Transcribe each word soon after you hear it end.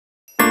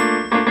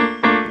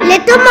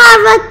Little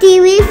Marvel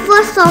TV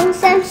for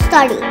songs and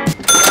study.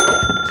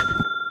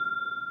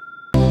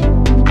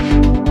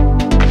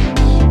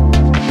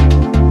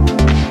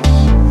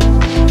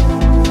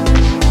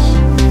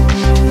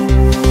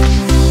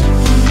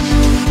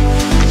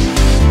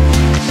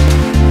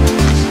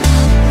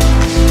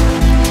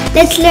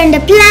 Let's learn the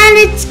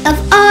planets of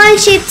all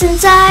shapes and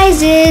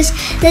sizes.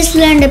 Let's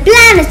learn the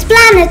planets.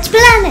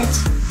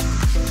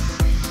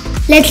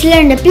 Let's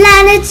learn the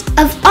planets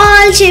of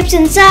all shapes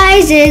and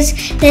sizes.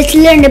 Let's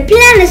learn the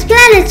planets.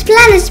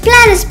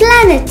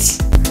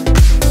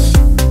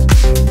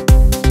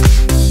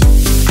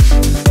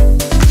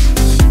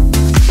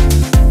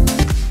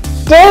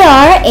 There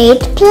are 8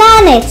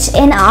 planets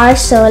in our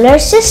solar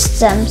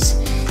systems,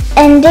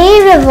 and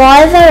they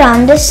revolve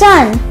around the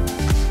sun.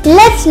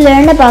 Let's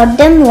learn about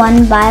them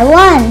one by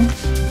one.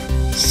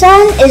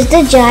 Sun is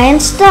the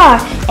giant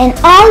star, and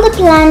all the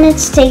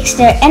planets takes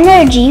their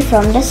energy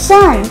from the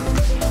sun.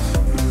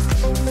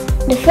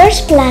 The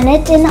first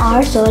planet in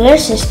our solar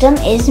system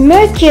is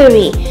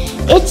Mercury.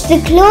 It's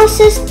the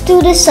closest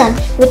to the sun,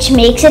 which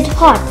makes it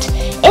hot.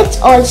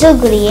 It's also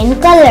grey in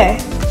color.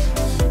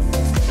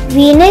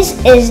 Venus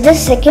is the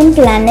second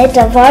planet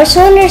of our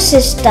solar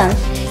system.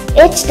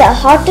 It's the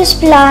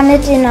hottest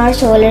planet in our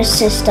solar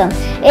system.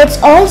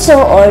 It's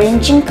also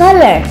orange in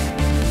color.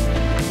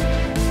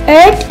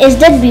 Earth is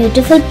the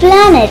beautiful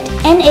planet,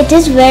 and it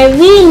is where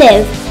we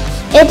live.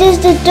 It is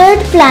the third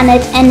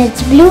planet, and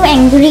it's blue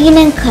and green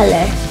in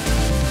color.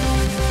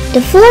 The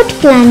fourth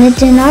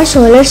planet in our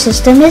solar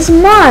system is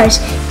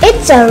Mars.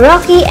 It's a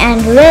rocky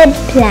and red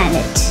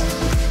planet.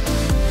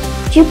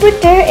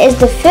 Jupiter is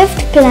the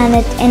fifth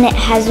planet, and it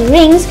has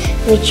rings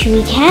which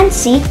we can't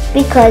see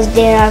because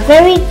they are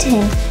very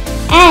thin.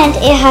 And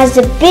it has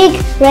a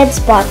big red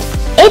spot.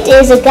 It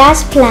is a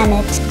gas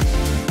planet.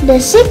 The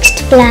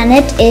sixth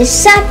planet is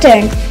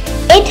Saturn.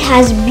 It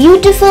has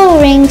beautiful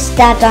rings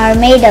that are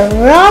made of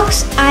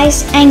rocks,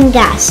 ice and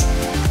gas.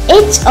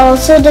 It's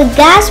also the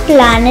gas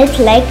planet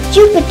like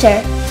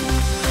Jupiter.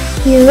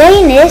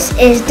 Uranus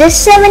is the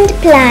seventh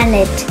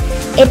planet.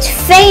 It's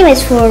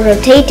famous for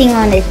rotating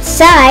on its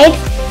side.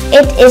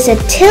 It is a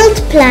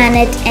tilt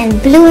planet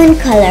and blue in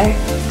color.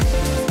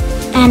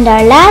 And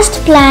our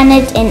last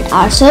planet in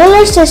our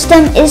solar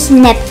system is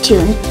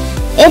Neptune.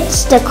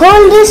 It's the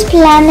coldest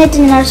planet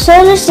in our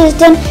solar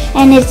system,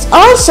 and it's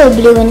also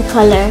blue in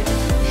color.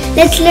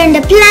 Let's learn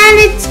the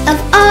planets of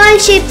all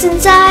shapes and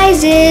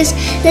sizes.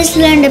 Let's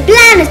learn the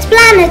planets.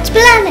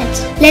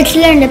 Let's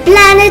learn the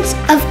planets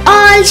of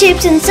all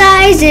shapes and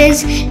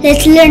sizes.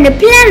 Let's learn the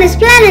planets.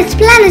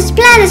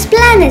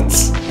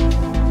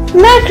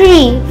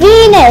 Mercury,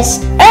 Venus,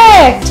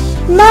 Earth,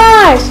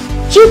 Mars,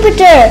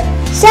 Jupiter,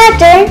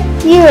 Saturn,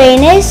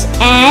 Uranus,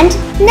 and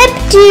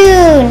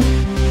Neptune.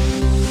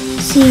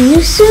 See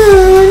you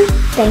soon.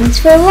 Thanks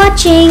for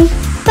watching.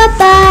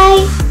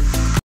 Bye-bye.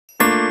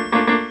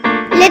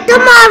 Little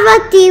Marvel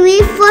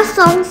TV for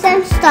songs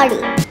and study.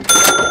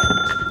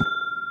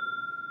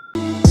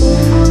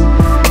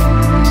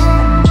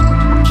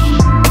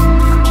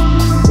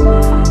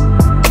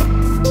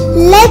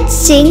 Let's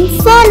sing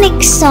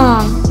phonics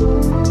song.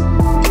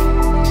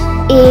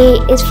 A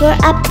is for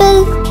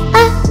apple,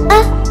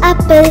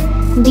 apple.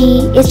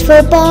 B is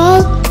for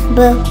ball,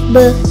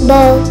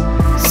 ball.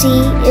 C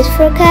is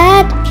for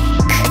cat,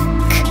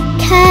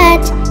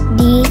 cat.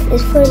 D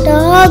is for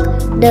dog,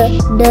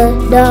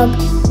 dog.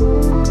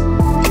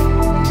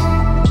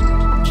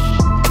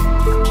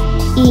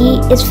 E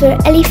is for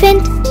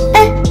elephant,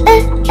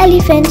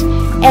 elephant.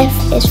 F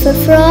is for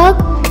frog,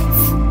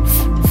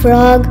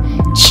 frog.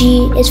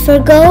 G is for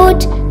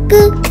goat,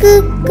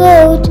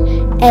 goat.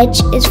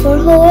 H is for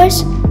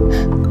horse,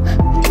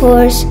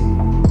 horse.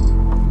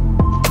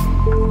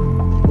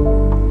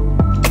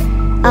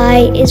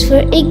 I is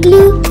for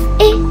igloo,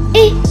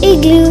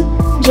 igloo.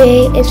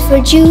 J is for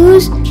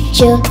juice,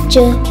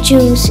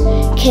 juice.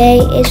 K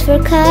is for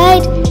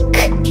kite,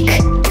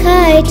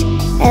 kite.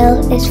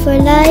 L is for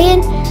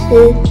lion,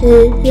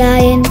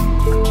 lion.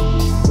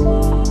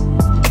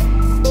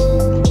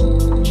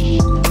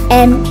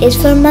 M is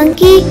for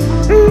monkey,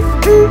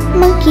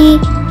 monkey.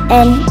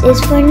 N is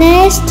for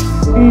nest,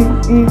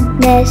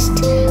 nest.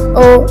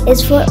 O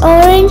is for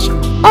orange,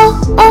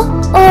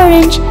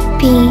 orange.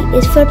 P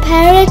is for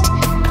parrot,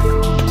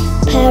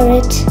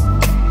 parrot.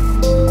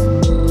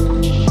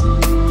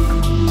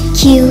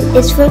 Q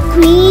is for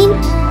queen,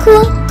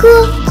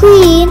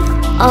 queen.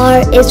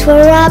 R is for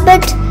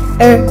rabbit,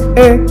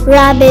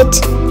 rabbit.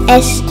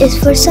 S is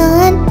for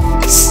sun,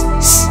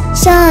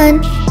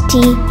 sun. T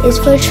is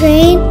for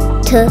train,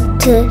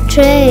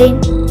 train.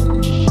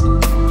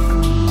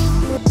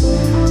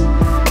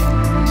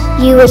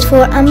 U is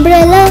for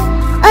umbrella,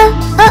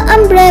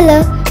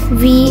 umbrella.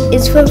 V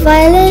is for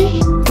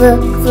violin,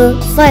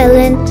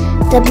 violin.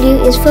 W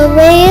is for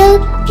whale,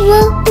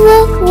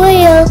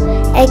 whale.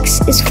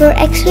 X is for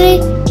x-ray,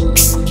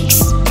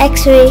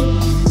 x-ray.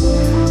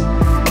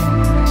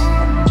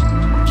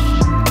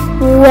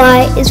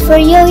 Y is for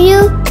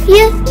yo-yo,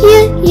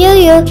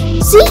 yo-yo.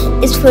 Z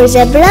is for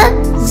zebra,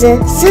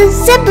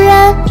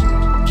 zebra.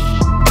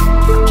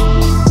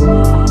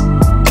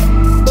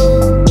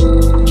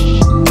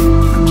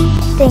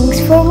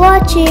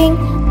 watching.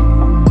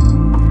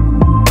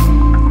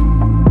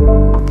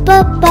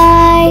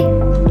 Bye-bye.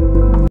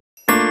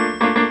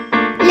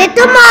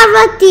 Little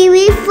Marva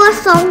TV for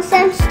songs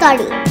and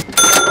study.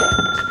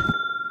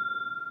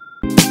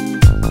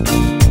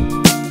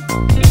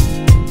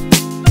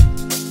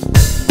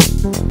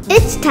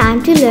 It's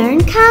time to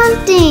learn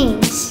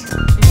countings.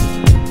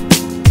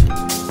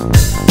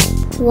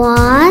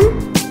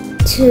 1,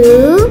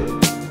 2,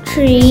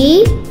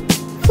 3,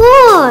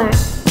 4,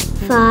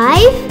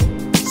 5,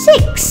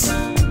 6,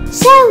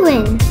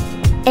 7,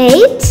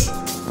 8,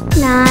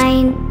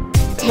 9,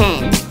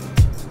 10,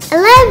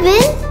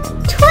 11,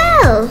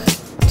 12,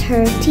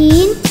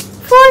 13,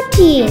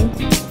 14,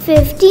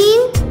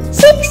 15,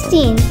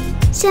 16,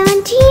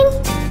 17,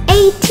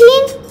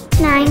 18,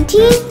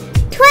 19,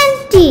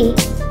 20.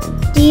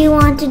 Do you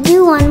want to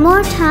do one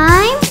more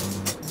time?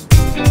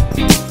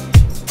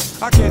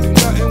 I can't do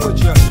nothing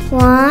with you.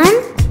 1,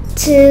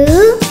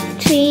 2,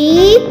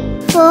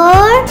 3,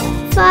 4,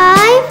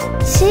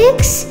 5,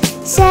 6,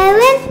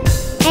 7,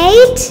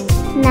 8,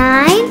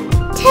 9,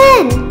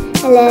 10,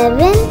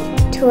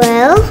 11,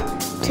 12,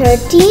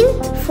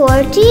 13,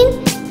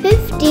 14,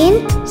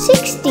 15,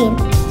 16,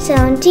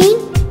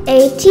 17,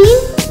 18,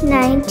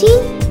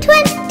 19,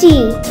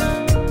 20.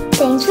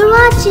 Thanks for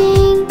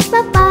watching.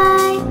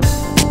 Bye-bye.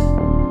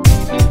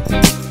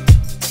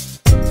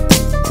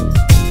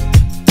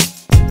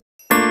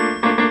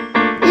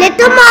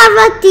 Little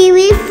Marva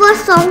TV for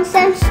songs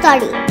and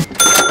study.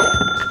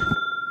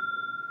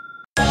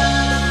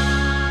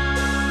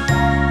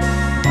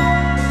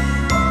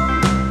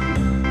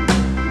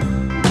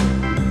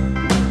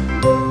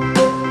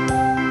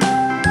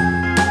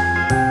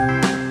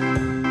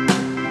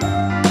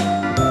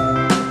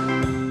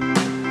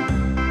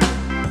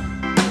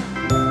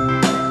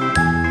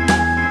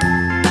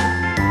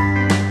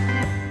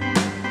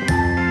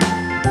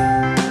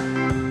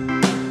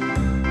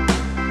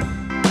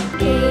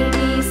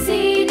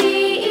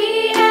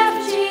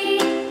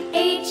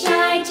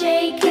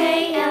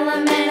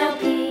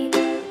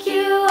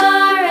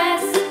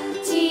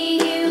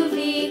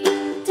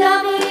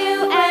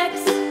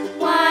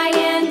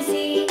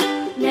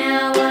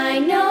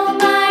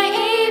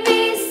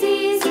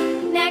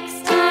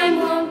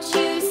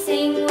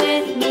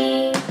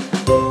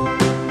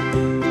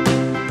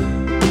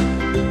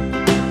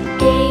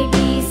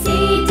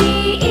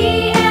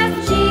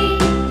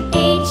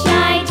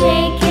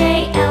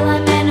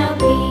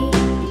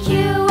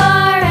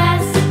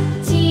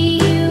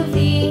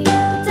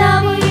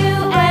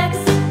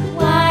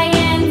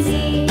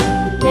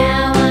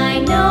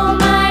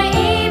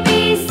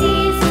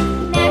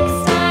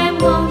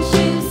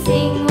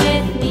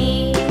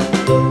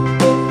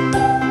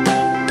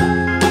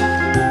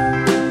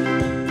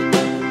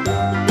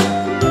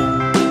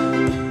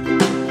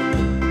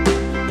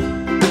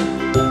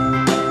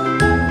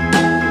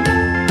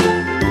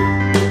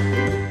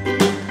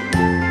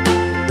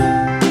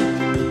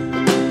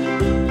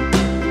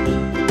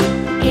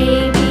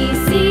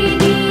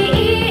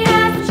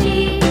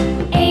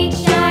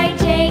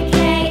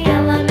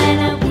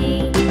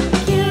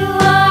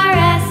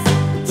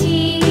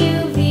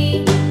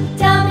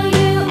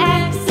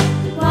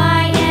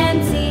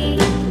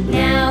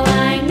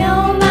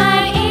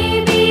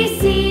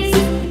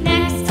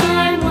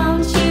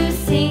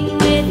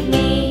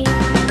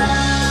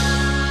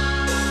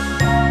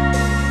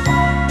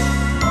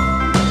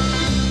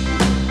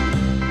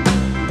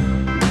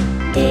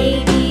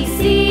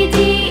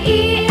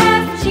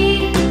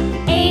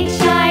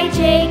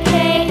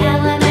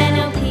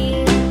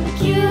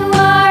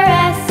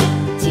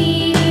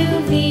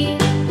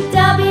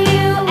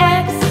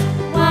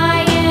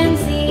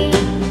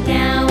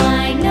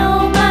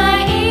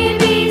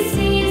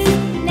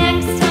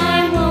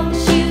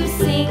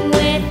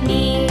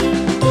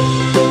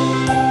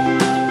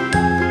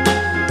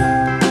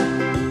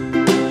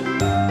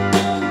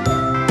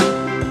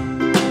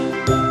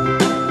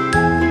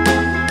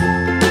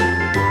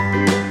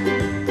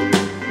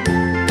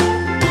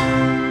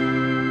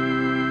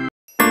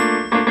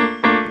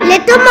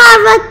 Little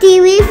Marva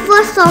TV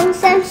for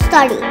songs and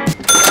study.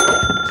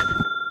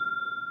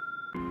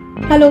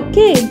 Hello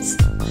kids,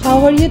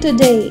 how are you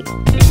today?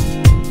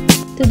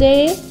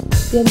 Today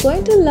we are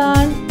going to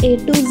learn A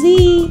to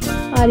Z.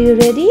 Are you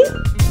ready?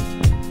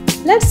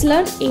 Let's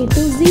learn A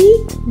to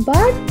Z,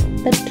 but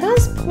the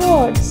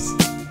transports.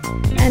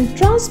 And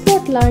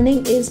transport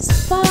learning is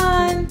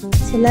fun.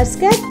 So let's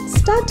get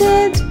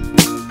started.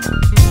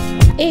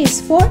 A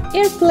is for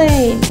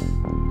airplane.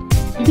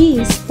 B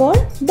is for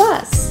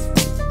bus.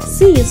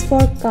 C is for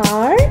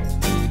car.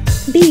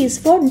 D is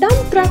for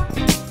dump truck.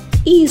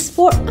 E is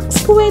for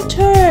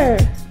excavator.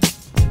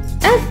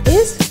 F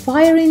is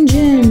fire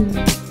engine.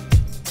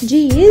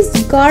 G is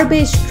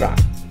garbage truck.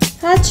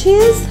 H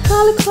is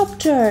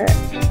helicopter.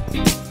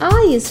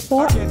 I is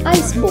for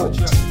ice boat.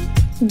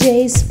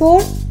 J is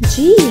for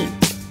jeep.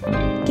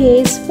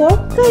 K is for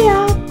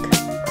kayak.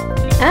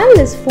 L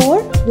is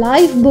for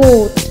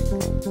lifeboat.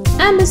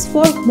 M is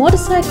for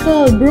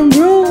motorcycle, vroom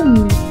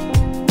vroom.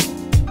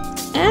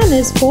 N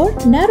is for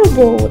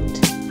narrowboat.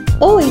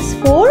 O is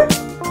for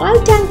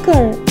oil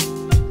tanker.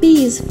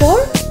 P is for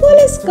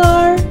police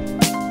car.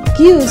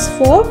 Q is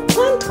for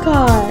quant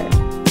car.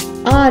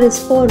 R is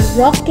for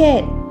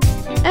rocket.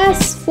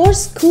 S for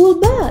school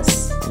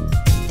bus.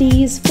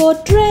 T is for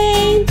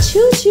train,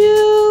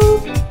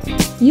 choo-choo.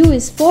 U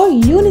is for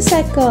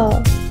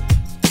unicycle.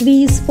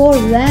 V is for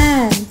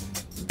van.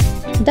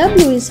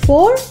 W is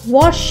for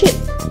warship.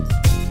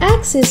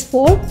 X is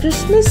for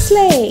Christmas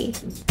sleigh.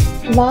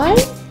 Y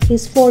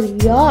is for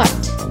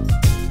yacht.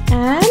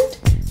 And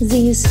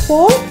Z is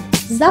for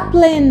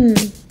zeppelin.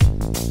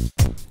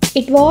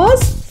 It was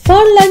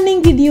fun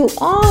learning with you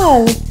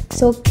all.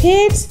 So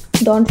kids,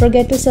 don't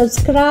forget to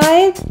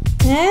subscribe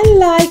and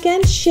like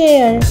and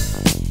share.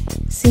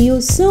 See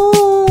you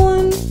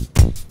soon.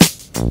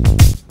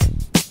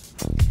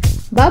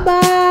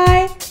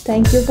 Bye-bye.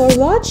 Thank you for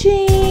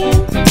watching.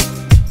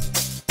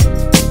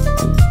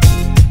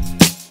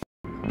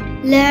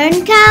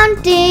 Learn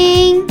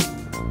counting.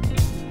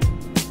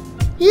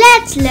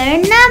 Let's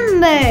learn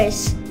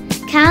numbers.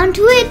 Count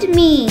with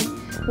me.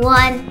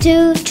 1,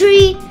 2,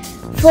 3,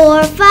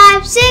 4,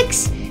 5,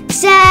 6,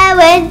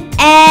 7,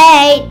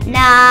 8,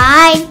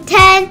 9,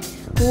 10.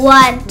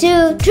 1,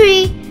 2,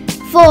 3,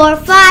 4,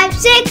 5,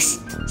 6,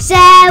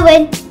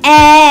 7,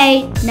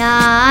 8,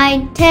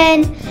 9,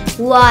 10.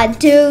 1,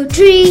 2,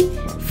 3,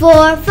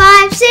 4,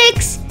 5,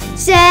 6,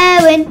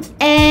 7,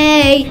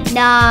 8,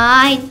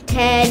 9,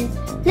 10.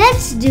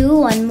 Let's do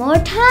one more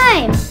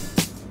time.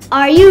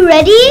 Are you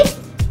ready?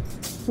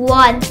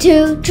 1,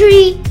 2,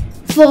 3,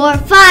 4,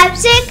 5,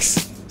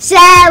 6,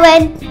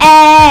 7,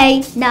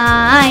 8,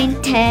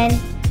 9, 10.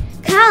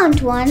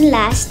 Count one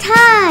last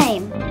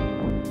time.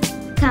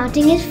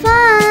 Counting is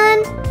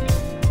fun.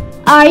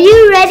 Are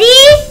you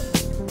ready?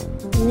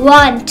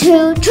 1,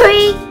 2,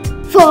 3,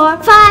 4,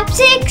 5,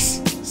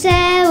 6,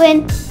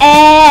 7,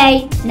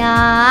 8,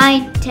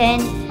 9,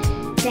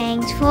 10.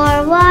 Thanks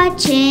for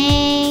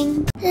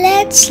watching.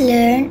 Let's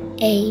learn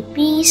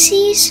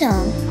ABC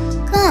song.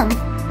 Come,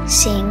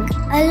 sing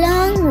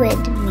along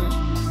with me.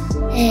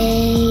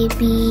 A,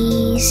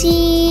 B,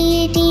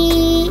 C,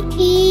 D,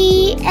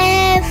 E,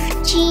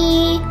 F,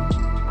 G,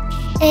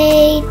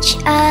 H,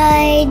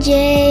 I,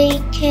 J,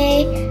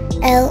 K,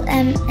 L,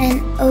 M,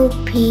 N, O,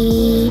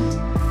 P,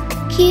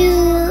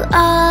 Q,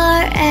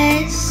 R,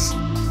 S,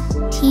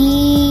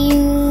 T,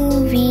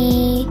 U,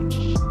 V,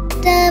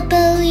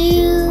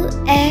 W,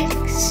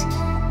 X,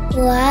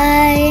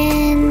 Y,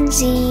 and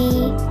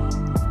Z.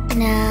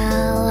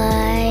 Now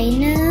I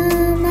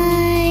know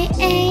my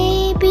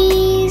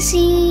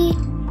ABC.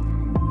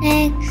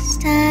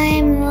 Next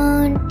time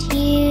won't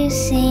you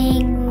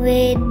sing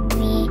with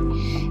me?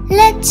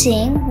 Let's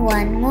sing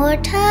one more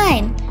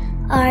time.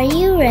 Are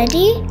you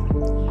ready?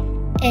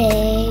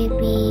 A,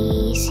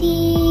 B,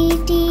 C,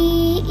 D,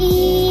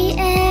 E,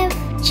 F,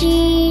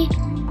 G,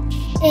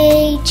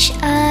 H,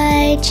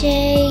 I,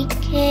 J,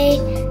 K,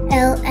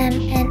 L, M,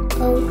 N,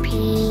 O,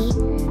 P,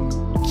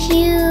 Q,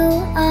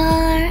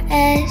 R,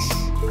 S,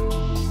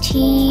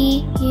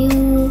 T,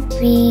 U,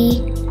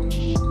 V,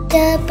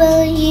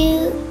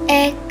 W,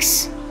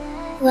 X,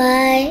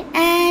 Y,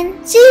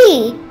 and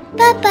Z.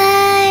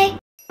 Bye-bye.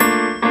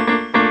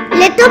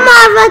 Little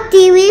Marva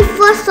TV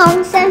for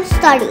songs and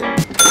study.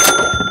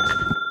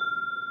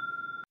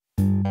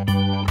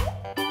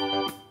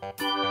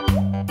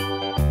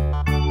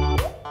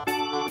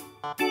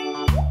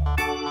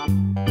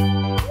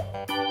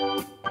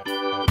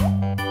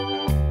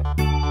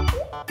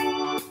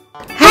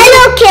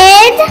 Hello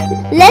kids,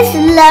 let's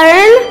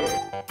learn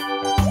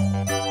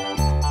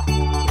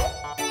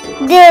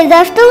days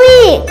of the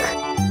week.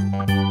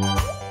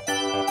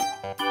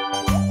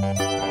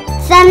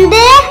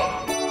 Sunday,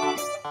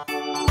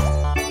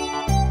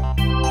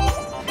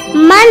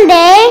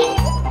 Monday,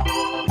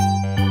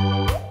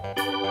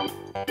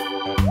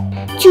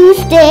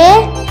 Tuesday,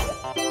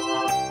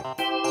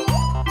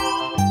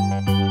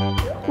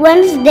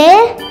 Wednesday,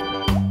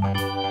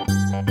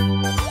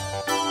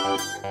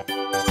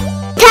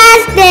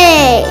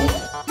 Thursday,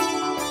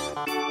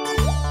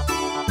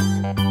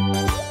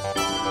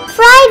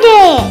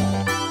 Friday,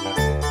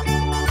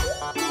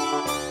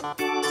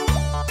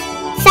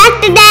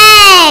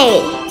 Saturday.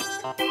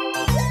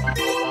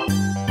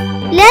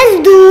 Let's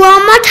do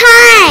one more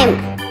time.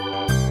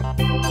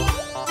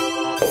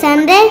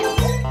 Sunday,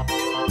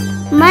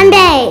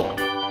 Monday,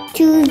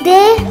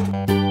 Tuesday,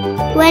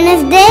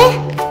 Wednesday,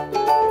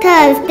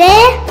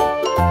 Thursday,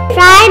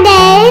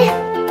 Friday,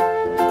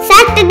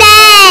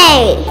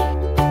 Saturday.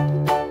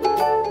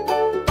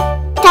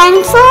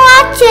 Thanks for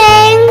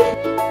watching.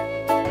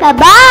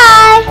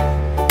 Bye-bye.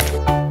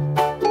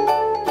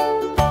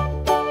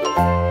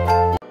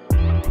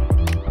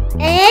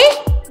 A,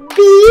 B,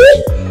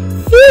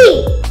 C.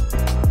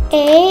 A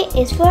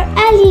is for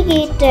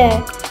alligator.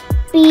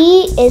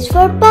 B is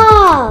for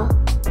ball.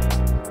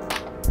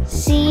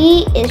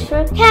 C is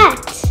for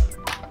cat.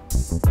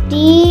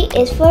 D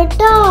is for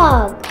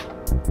dog.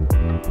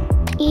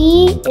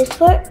 E is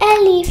for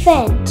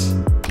elephant.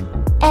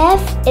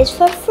 F is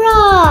for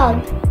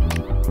frog.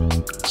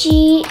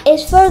 G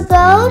is for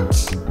goat.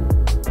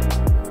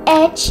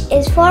 H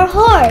is for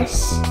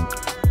horse.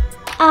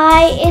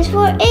 I is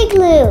for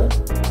igloo.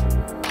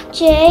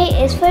 J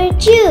is for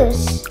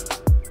juice.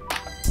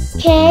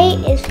 K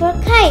is for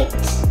kite.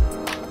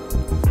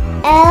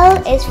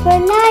 L is for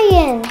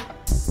lion.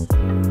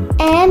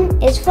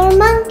 M is for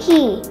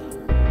monkey.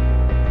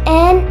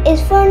 N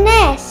is for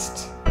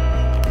nest.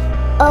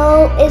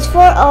 O is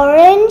for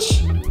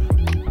orange.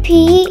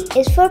 P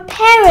is for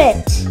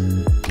parrot.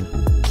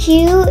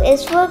 Q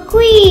is for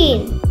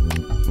queen.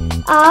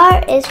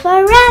 R is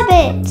for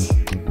rabbit.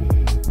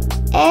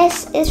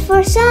 S is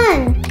for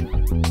sun.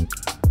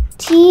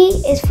 T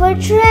is for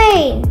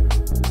train.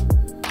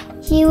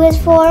 U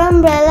is for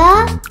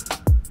umbrella.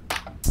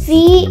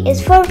 V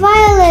is for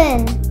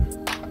violin.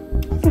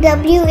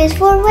 W is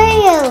for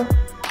whale.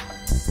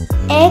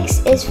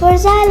 X is for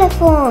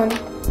xylophone.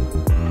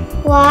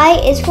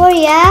 Y is for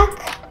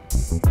yak.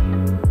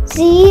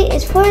 Z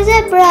is for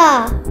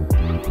zebra.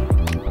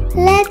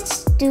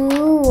 Let's do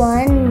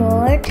one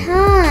more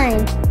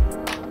time.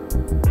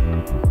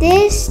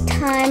 This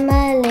time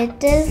a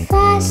little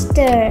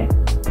faster.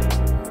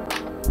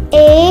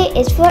 A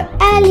is for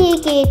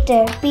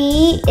alligator.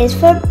 B is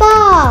for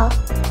ball.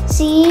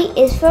 C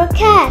is for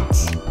cat.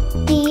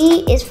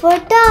 D is for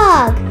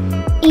dog.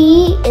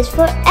 E is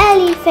for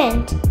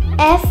elephant.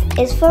 F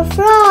is for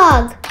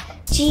frog.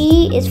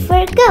 G is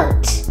for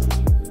goat.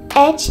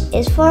 H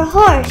is for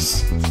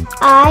horse.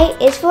 I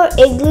is for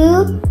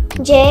igloo.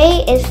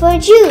 J is for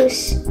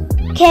juice.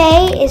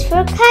 K is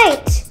for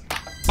kite.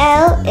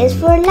 L is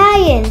for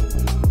lion.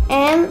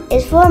 M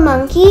is for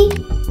monkey.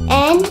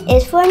 N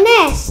is for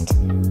nest.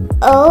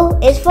 O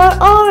is for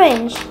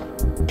orange.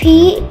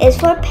 P is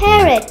for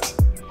parrot.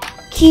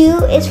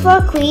 Q is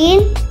for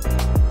queen.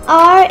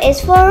 R is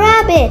for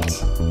rabbit.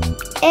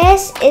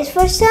 S is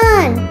for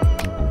sun.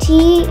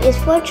 T is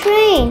for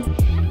train.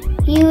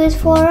 U is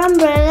for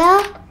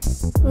umbrella.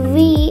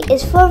 V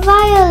is for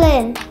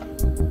violin.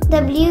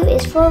 W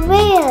is for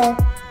whale.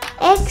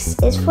 X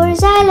is for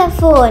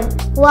xylophone.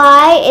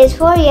 Y is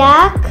for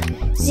yak.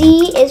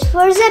 Z is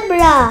for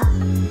zebra.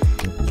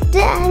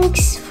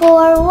 Thanks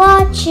for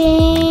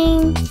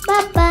watching.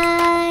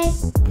 Bye-bye.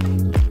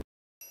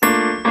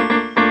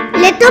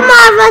 Little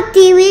Marva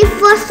TV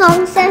for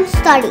songs and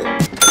study.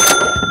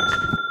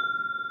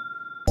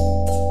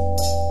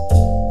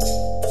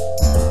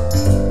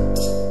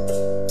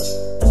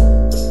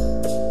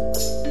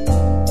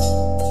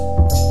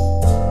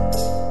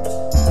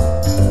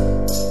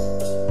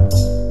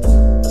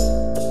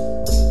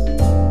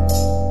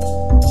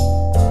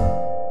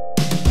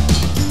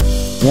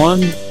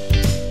 One,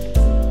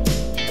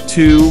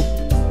 2,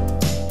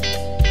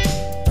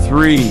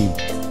 3,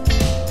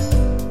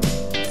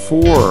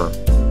 4,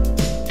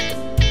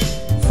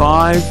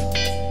 5,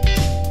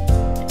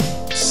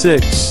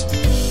 6,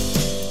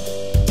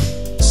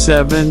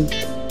 7,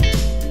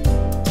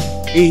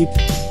 8,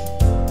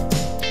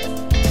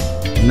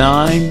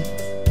 9,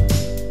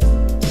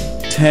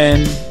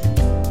 10,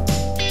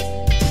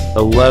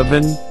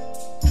 11,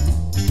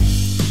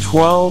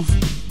 12,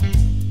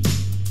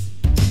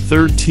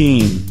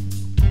 13,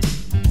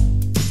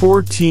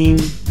 14,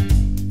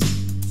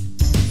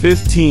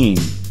 15,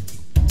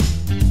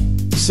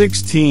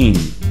 16,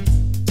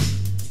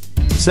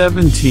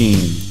 17,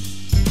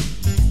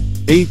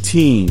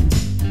 18,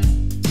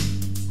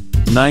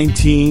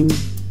 19,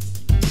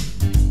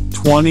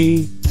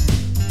 20,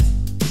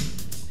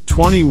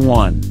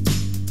 21,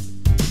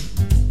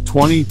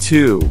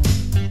 22,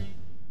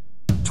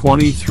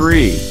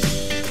 23,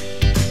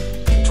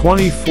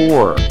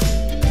 24,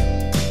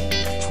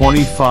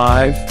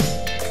 25,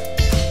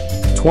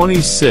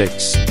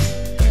 26,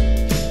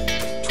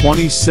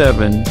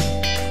 27,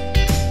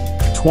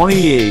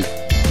 28,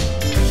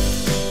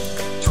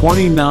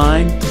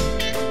 29,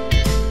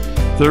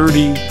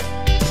 30,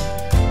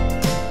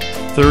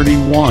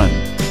 31,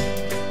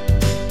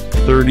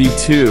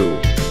 32,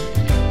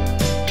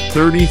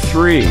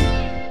 33,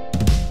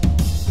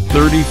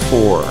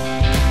 34,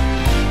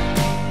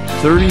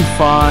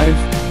 35,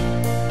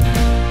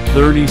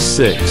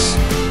 36,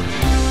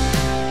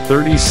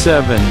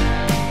 37,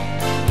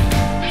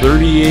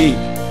 38,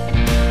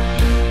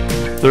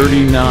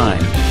 39,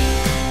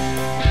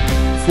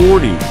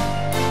 40,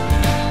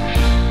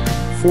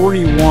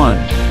 41,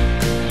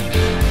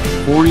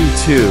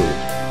 42,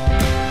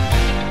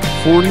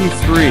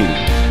 43,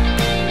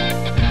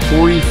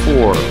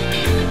 44,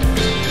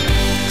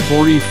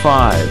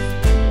 45,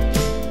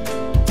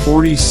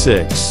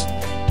 46,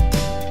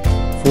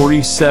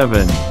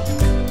 47,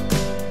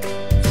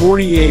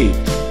 48,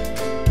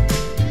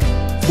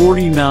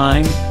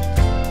 49,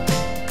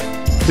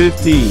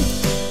 50,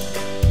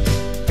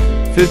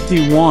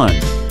 51,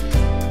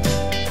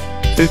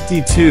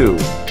 52,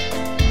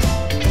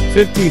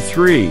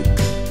 53,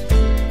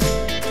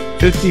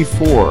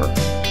 54,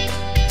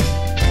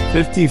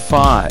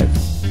 55,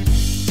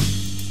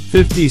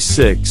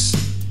 56,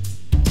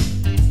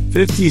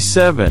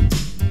 57,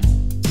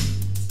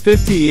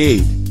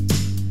 58,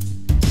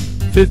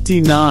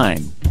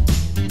 59,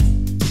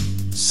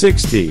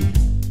 60,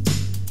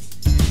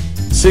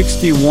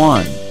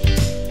 61,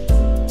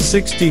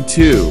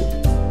 62,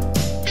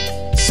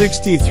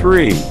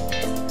 63,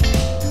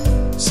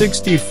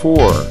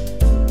 64,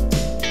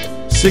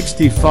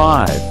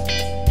 65,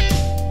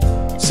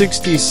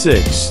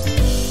 66,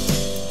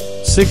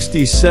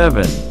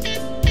 67,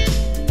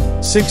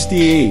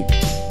 68,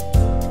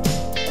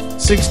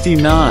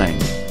 69,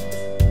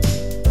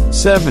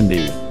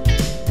 70,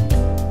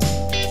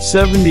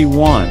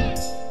 71,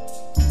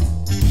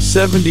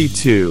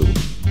 72,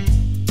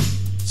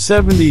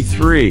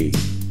 73,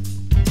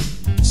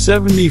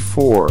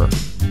 74,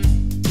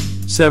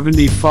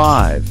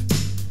 75,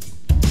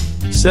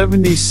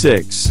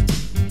 76,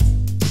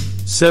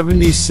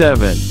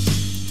 77,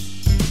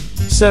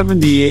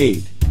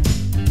 78,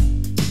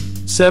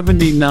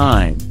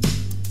 79,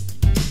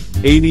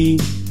 80,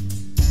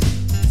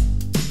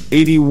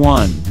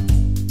 81,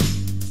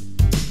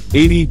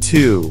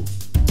 82,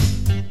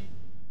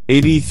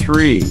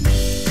 83,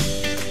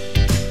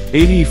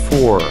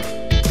 84,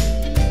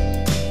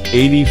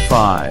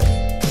 85,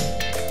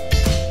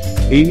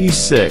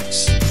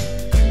 86,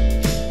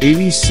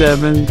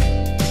 87,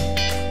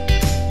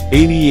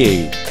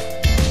 88,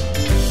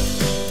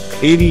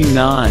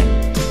 89,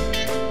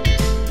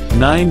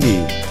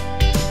 90,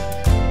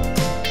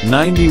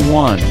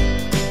 91,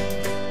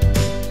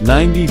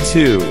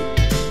 92,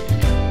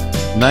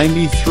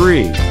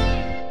 93,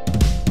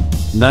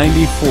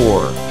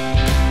 94,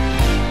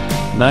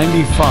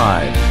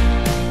 95,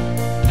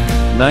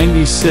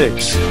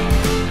 96,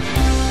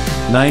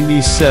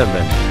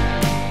 97,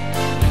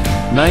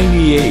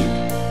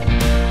 98,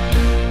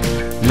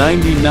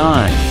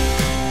 99,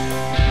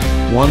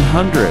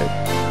 100.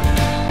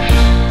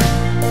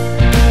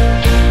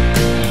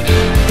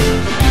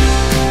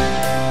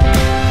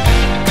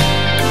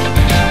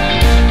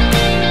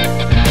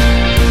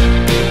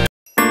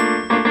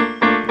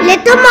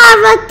 Little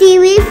Marva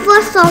TV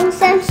for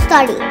songs and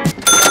study.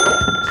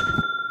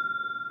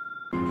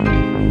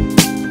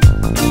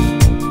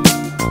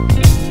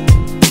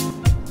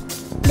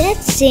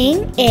 Let's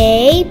sing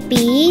A,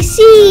 B,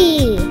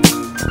 C.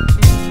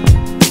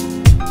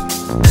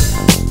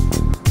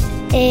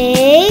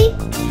 A,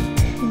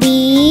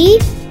 B,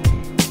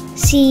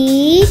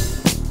 C,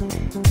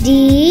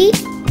 D,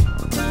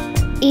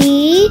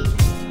 E,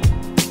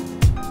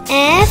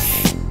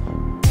 F,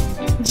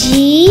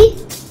 G,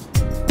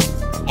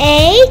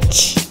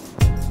 H,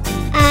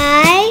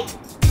 I,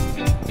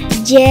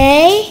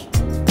 J,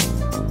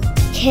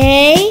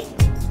 K,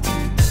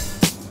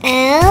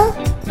 L,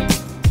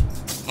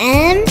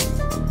 M,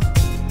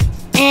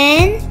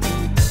 N,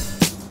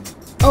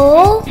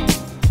 O,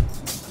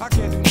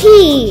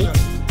 P,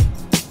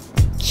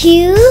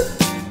 Q,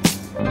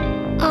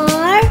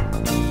 R,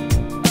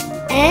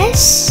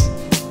 S,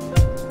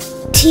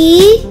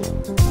 T,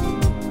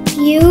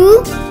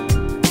 U,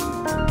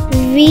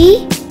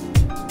 V,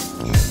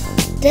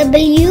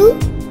 W,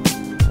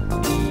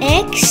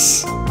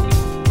 X,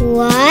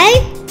 Y,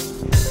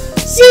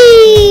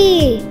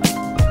 Z.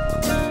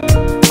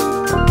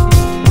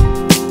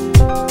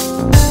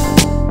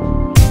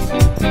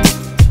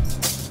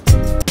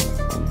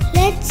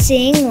 Let's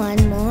sing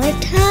one more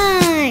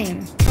time.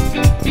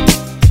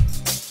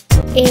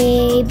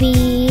 A,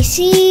 B,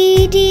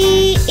 C,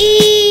 D,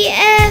 E,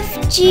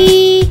 F,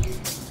 G,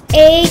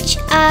 H,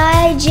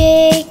 I,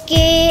 J,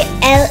 K,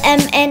 L, M,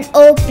 N,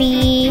 O,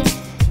 P,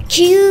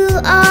 Q,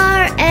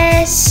 R,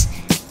 S,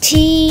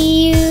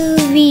 T, U,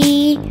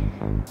 V,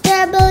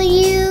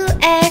 W,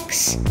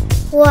 X,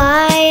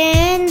 Y,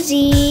 and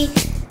Z.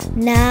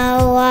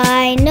 Now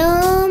I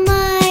know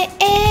my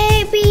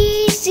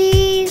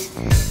ABCs.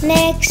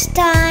 Next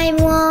time,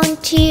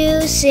 won't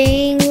you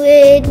sing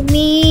with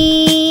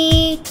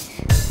me?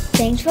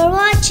 Thanks for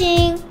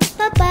watching.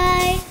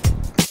 Bye-bye.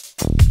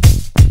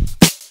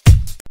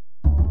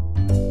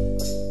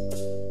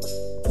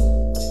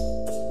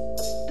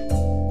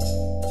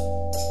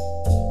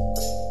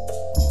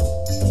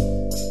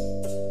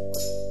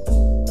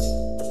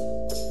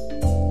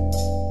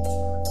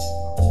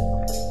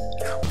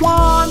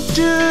 One,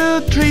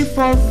 two, three,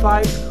 four,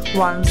 five.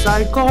 Once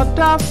I got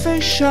a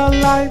fish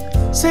alive.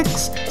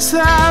 6,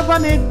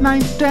 7, 8,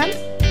 9, 10.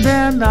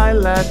 Then I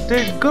let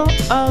it go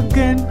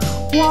again.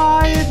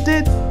 Why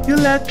did you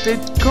let it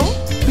go?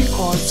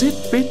 Because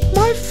it bit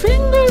my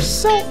finger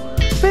so.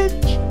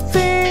 Which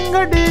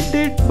finger did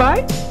it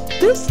bite?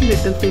 This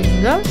little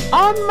finger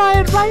on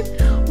my right.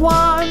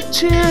 1,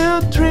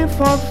 2, 3,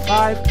 4,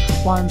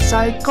 5. Once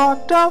I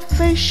got a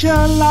fish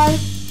alive.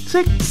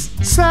 6,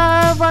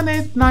 7,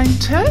 8, 9,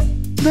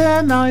 10.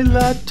 Then I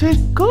let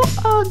it go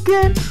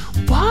again.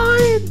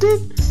 Why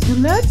did you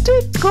let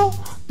it go?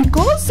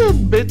 Because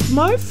it bit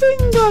my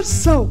finger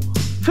so.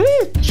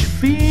 Which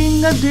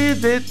finger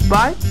did it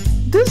bite?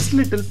 This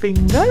little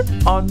finger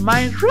on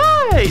my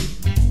right.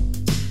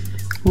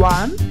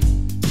 1,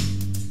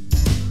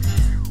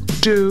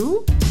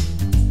 2,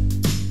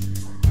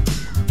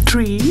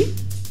 3,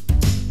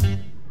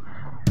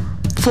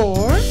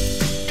 4,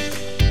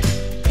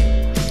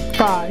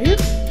 5,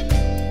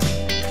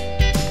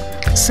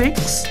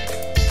 6,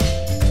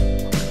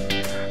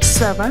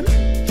 7,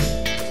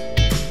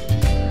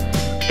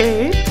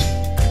 8,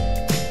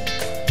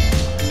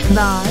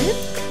 9,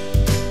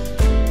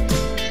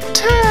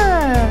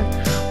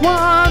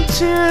 1,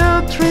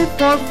 2, 3,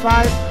 4,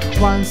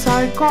 5. Once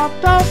I got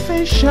a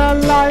fish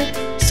alive.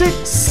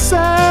 6,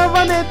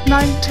 7, 8,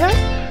 9,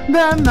 10.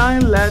 Then I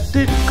let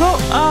it go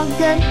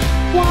again.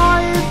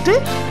 Why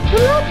did you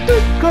let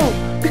it go?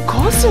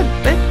 Because it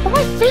bit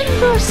my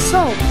finger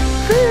so.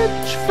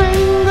 Which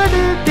finger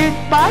did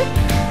it bite?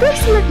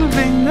 This little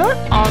finger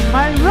on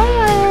my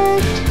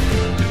right.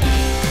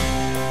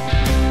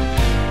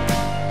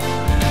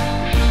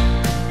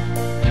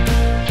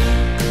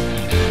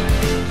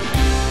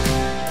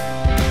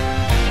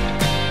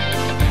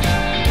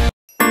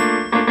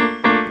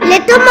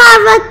 Little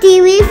Marva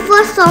TV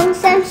for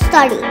songs and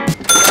study.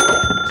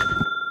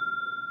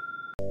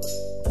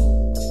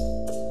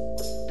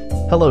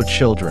 Hello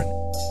children,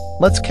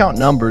 let's count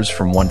numbers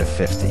from 1 to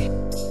 50.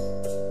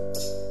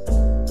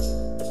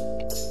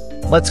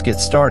 Let's get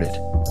started.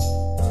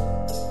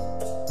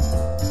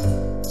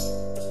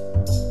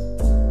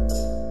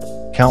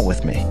 Count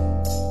with me.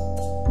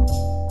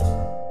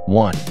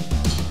 1,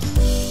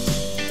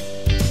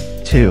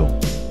 2,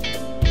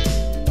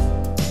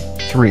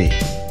 3,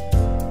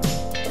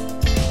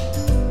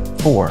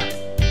 4,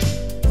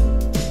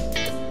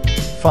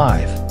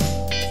 5,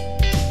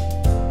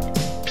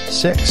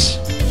 6,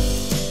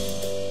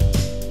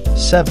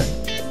 7,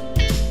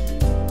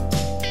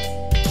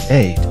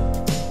 8,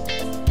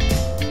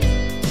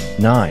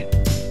 9,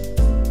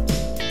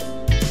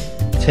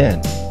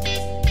 10,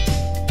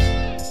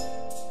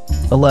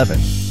 11,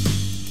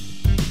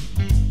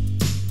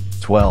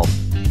 12,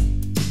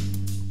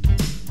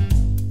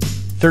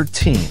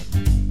 13,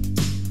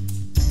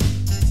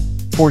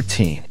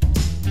 14,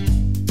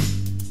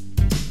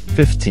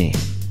 15,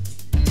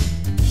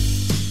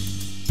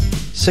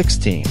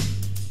 16,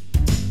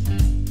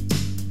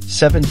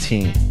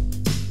 17,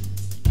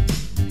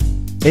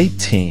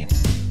 18,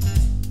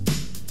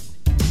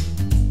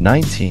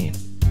 19,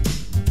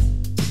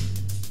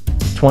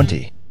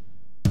 20,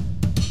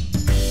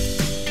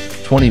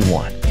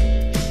 21,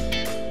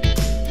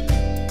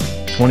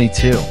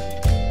 22,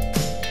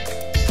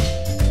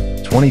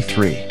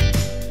 23,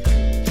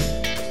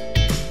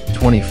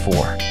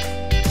 24,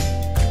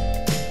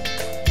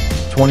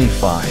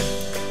 25,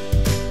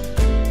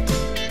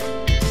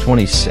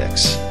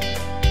 26,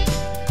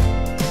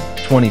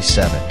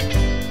 27,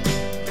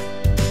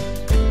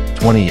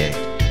 28,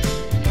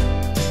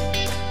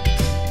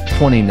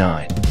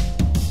 29,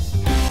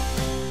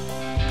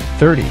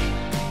 30,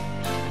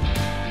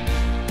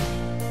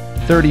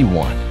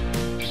 31,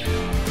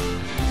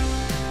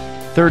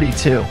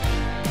 32,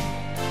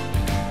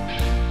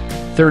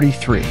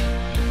 33,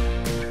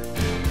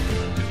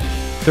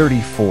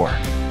 34,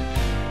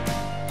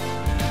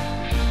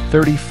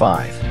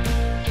 35,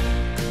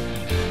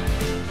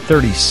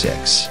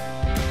 36,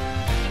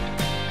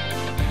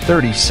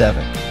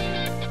 37,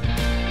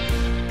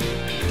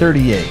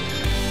 38,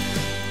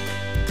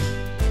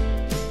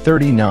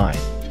 39,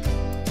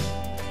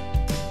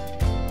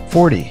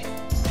 40,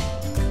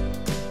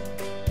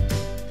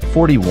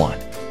 41,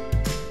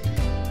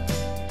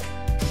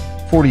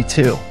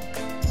 42,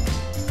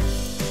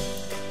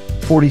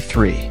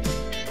 43,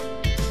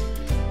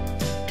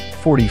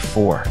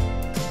 44,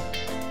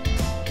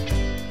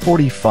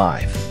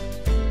 45,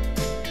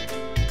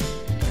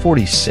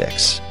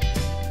 46,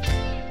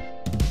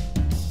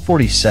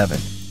 47,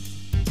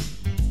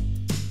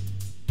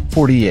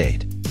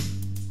 48,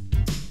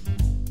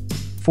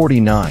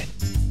 49,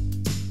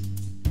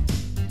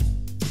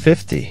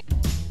 50.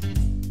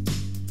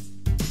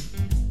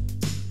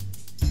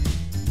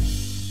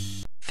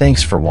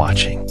 Thanks for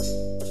watching.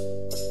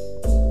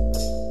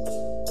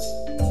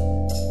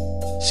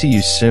 See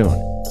you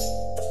soon.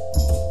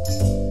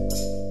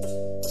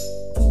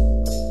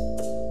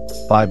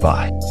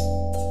 Bye-bye.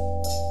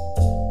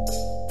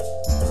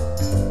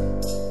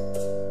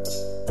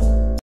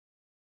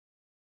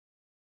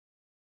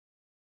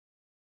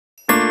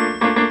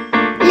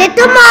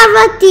 Little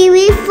Marva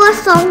TV for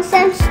songs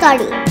and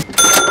study.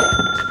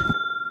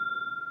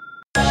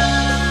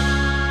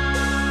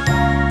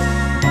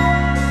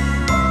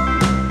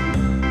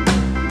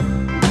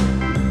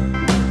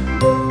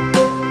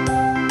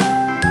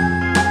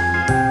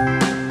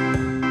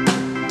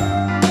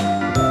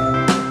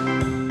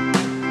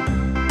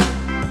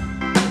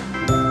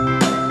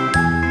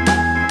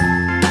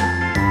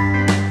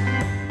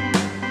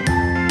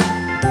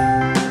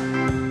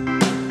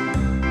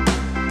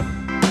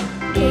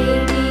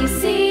 A, B,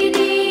 C, D,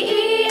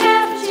 E,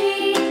 F, G,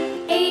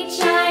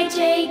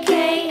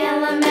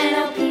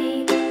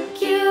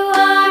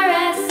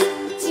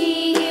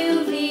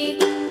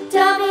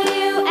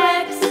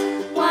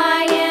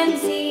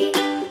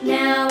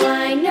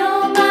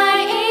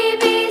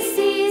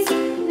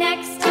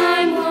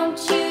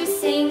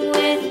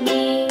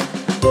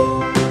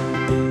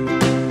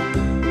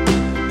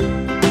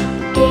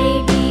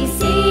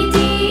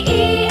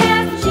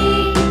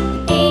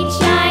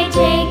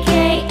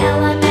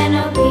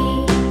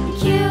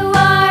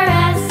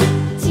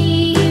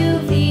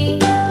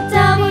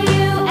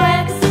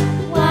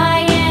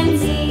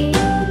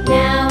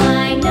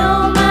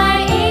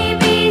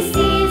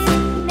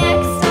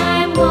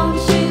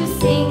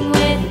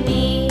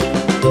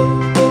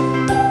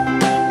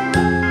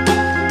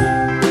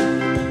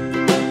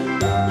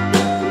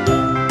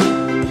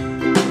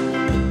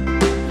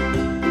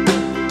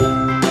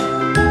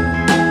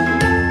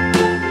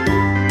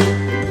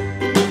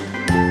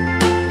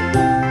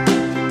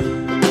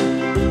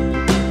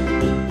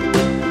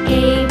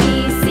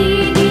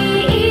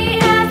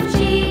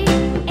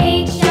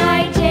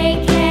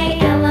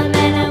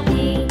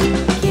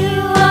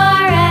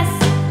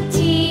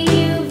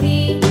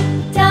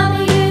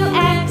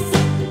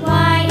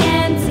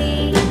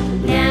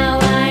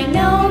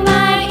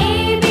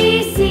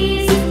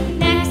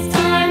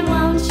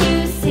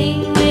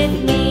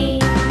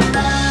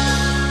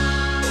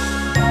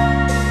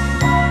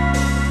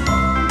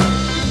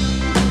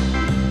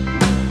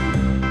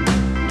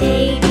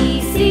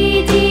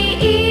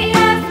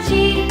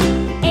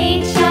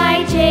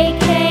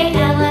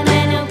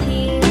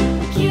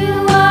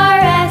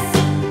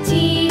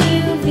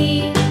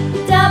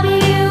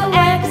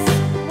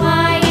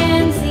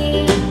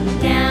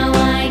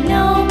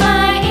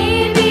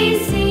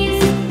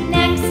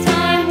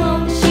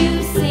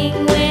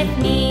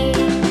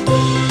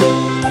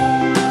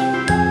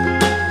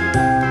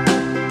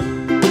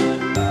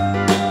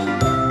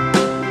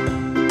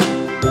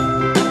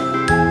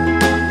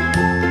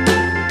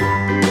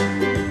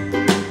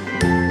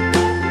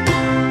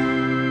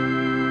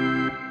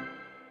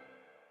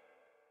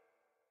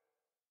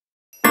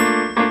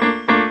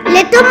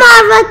 Little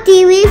Marva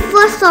TV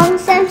for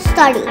songs and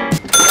study.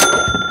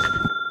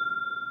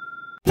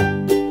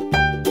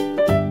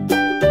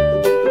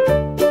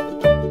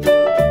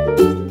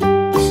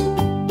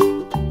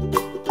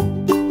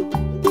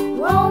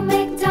 Old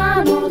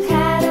MacDonald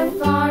had a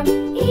farm,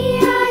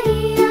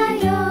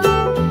 E-I-E-I-O.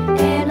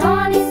 And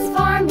on his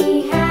farm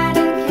he had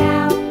a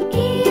cow,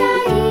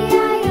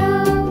 E-I-E-I-O.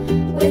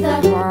 With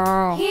a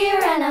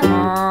here and a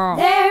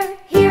there,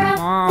 here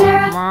a,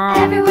 there a,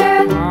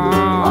 everywhere.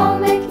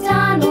 Old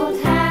MacDonald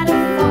had a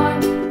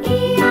farm,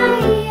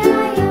 E-I-E-I-O.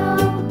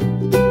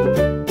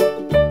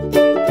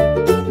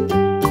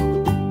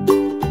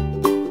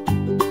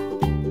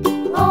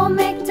 Old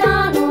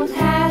MacDonald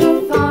had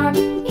a farm,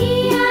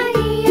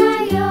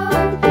 E-I-E-I-O.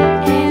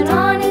 And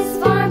on his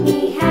farm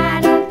he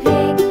had a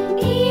pig,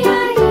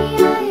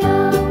 E-I-E-I-O.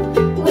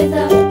 With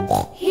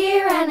a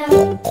here and a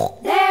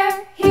there,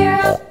 here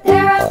a,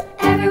 there a,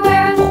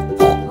 everywhere.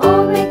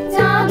 Old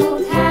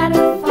MacDonald had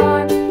a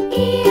farm,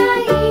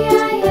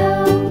 E-I-E-I-O.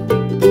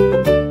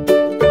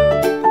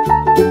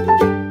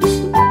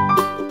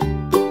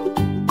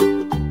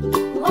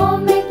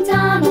 Old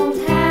MacDonald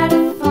had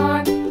a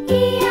farm,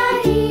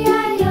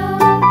 E-I-E-I-O.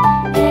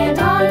 And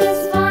on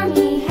his farm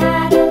he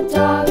had a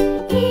dog,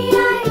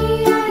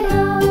 E-I-E-I-O.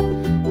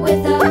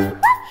 With a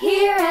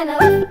here and a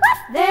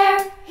there,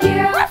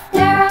 here a,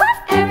 there a,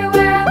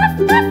 everywhere.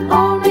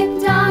 Old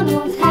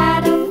MacDonald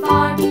had a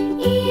farm,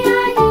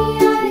 E-I-E-I-O.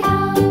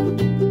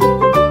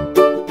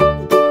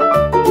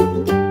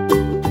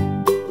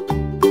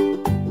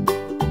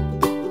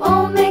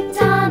 Old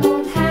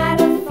MacDonald had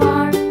a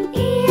farm,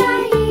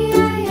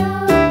 E-I-E-I-O.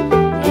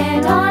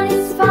 And on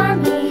his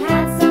farm he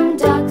had some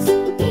ducks,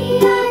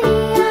 E-I-E-I-O.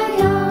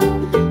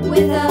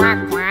 With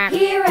a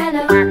here and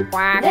a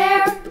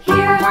there,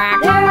 here a,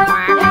 there a,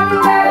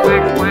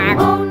 everywhere.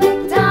 Old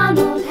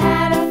MacDonald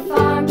had a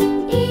farm,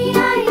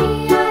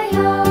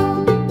 E-I-E-I-O.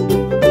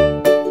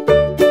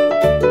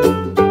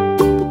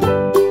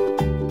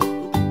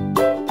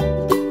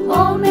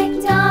 Old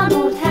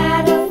MacDonald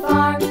had a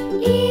farm,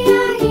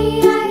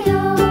 E-I-E-I-O.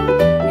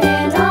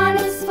 And on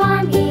his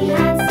farm he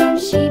had some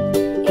sheep,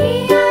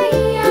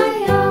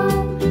 E-I-E-I-O.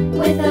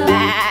 With a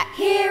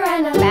here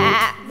and a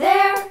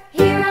there,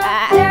 here a,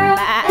 there a,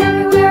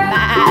 everywhere.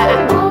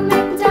 Old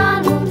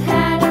MacDonald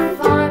had a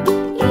farm,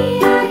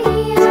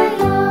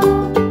 E-I-E-I-O.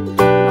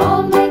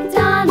 Old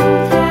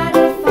MacDonald had a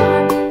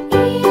farm,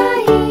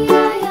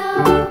 E-I-E-I-O.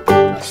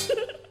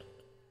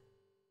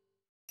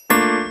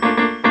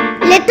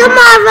 Little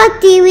Marva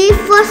TV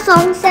for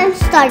songs and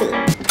study.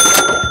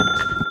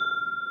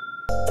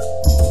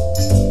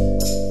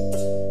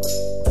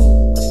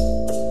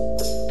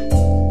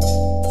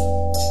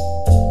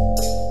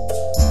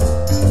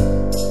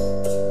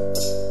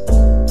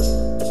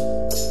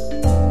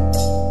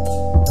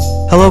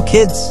 Hello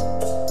kids!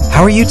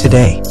 How are you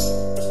today?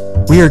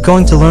 We are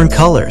going to learn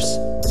colors.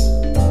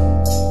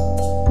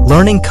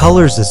 Learning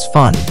colors is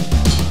fun.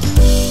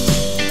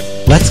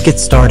 Let's get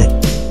started.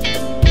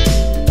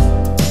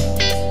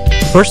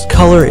 First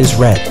color is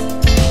red.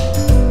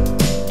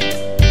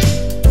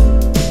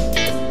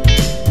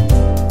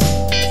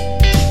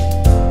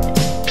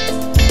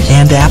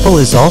 And apple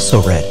is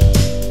also red.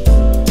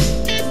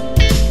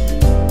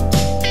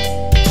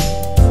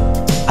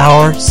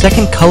 Our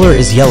second color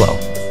is yellow.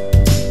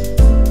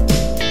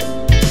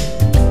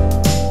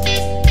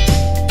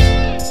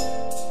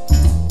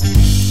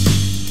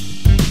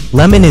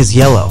 Lemon is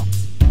yellow.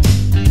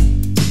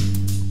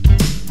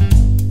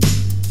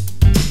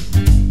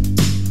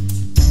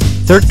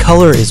 Third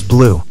color is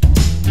blue.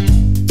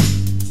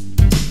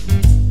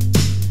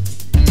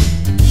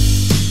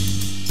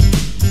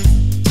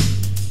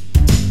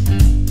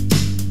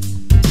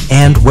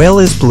 And whale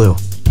is blue.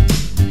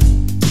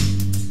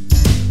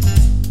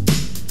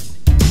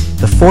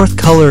 The fourth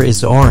color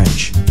is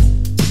orange.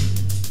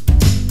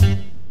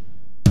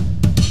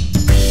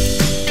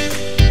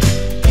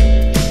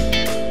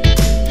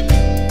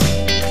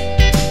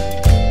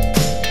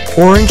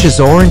 Orange is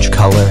orange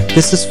color.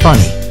 This is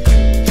funny.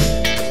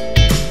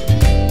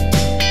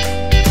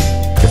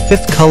 The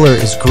fifth color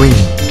is green.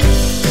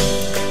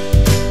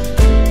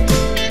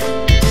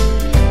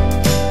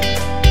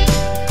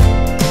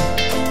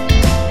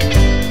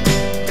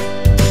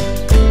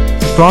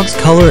 Frog's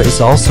color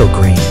is also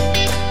green.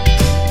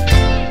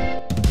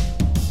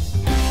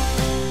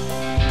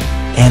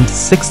 And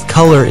sixth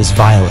color is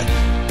violet.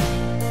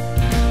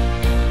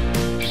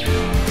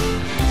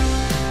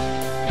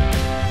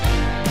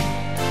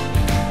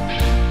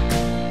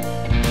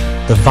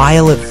 The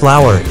violet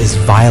flower is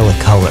violet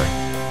color.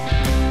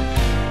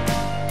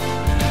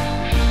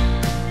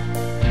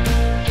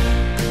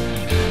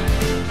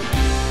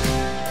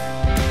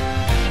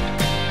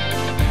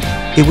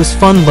 It was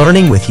fun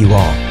learning with you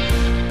all.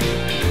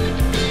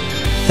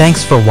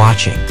 Thanks for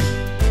watching.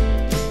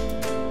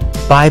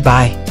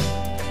 Bye-bye.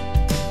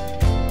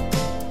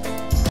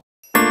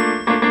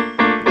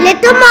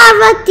 Little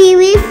Marva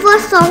TV for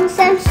songs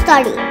and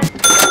study.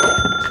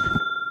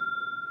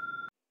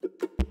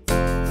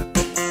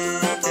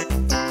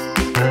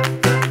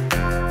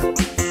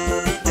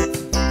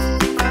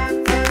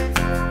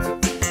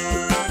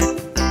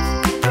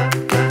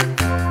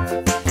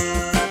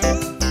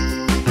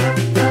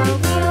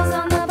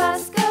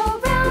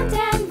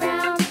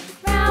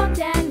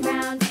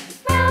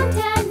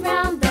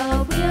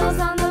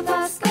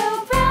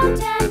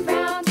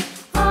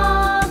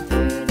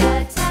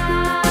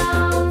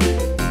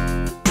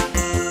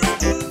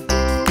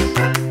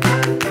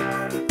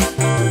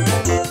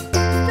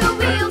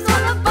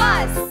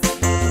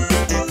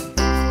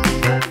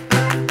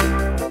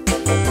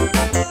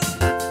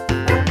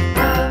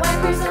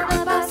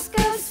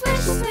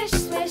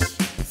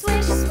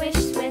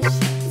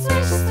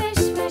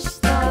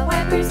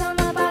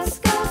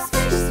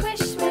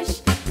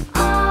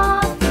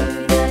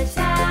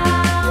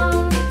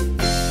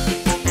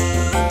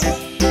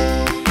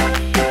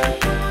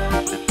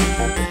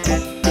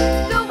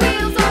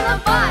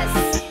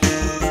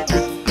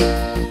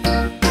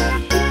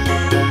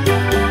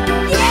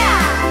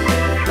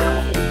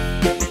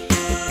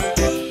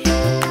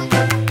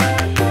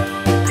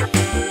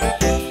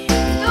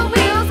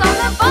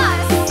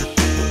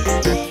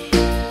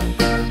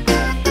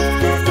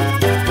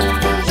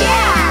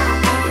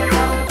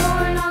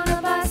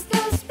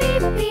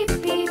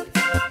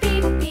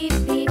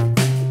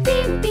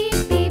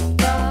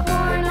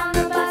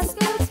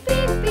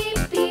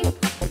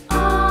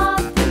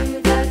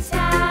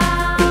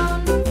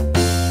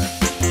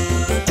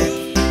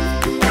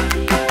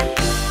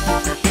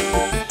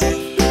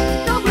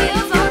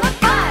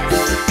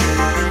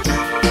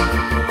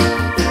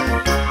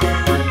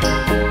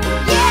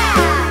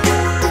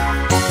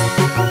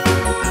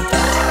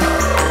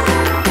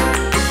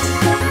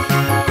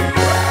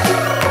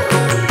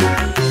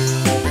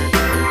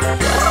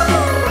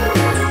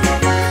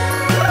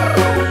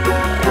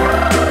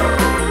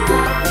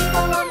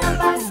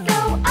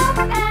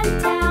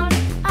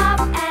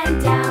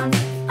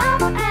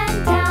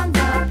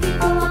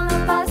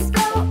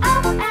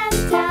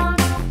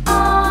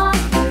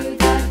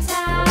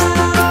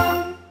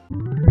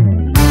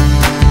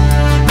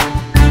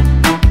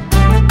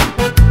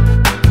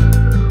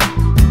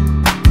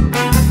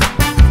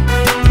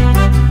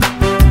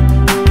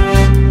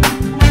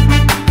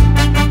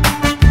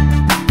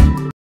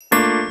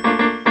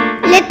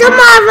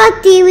 Marva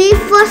TV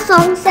for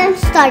songs and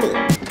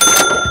study.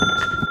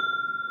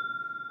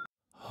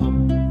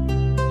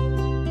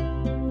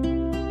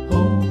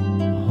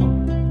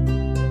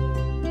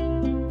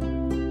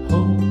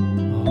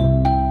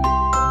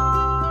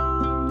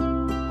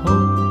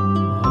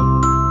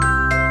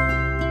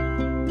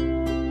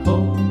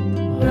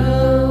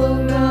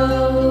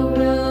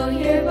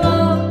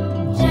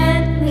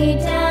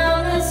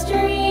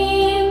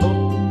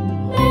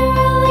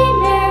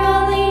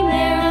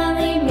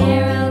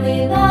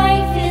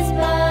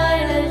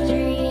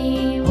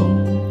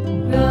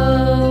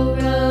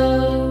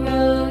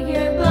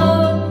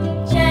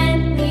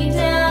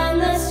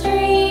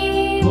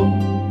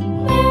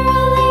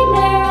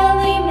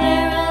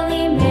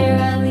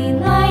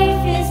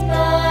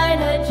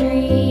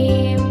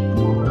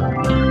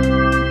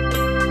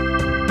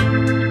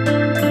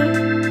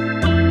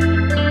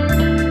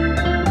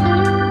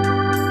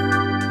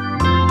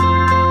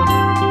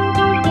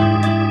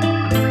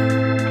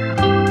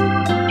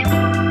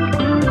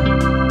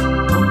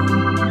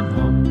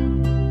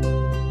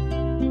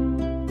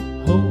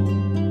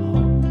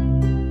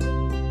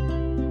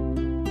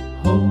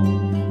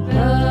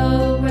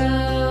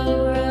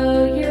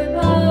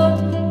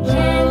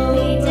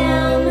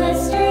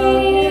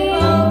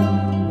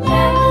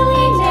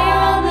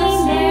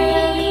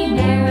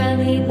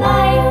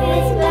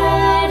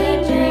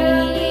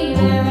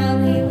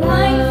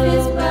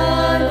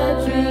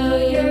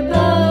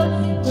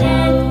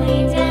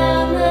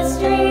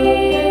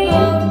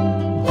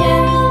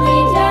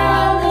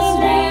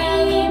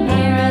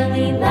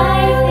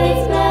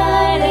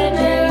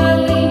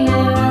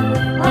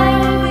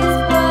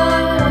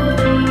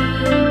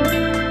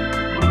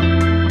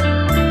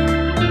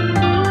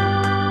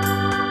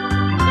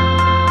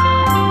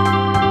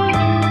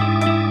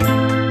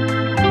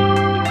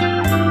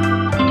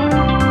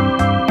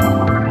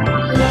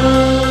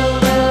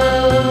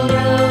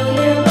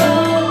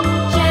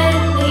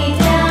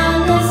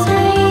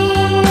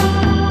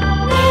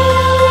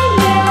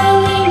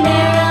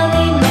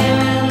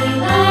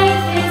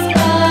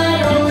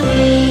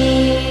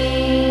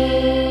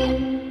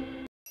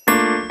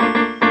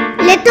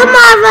 Little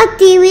Marva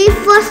TV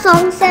for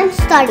songs and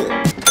study.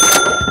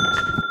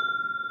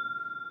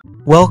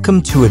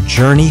 Welcome to a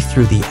journey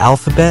through the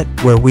alphabet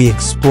where we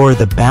explore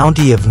the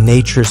bounty of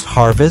nature's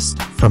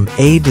harvest from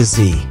A to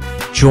Z.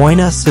 Join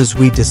us as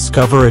we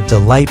discover a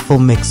delightful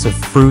mix of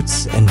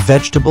fruits and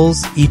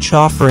vegetables, each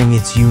offering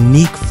its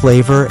unique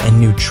flavor and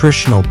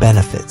nutritional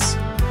benefits.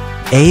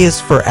 A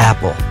is for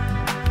apple.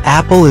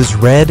 Apple is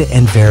red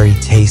and very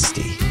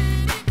tasty.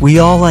 We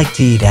all like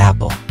to eat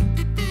apple.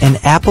 An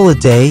apple a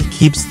day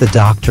keeps the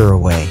doctor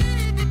away.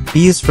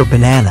 B is for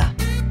banana.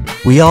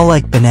 We all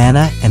like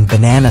banana and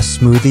banana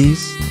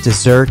smoothies,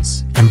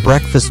 desserts, and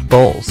breakfast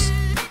bowls.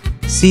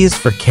 C is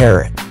for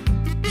carrot.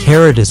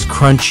 Carrot is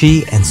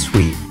crunchy and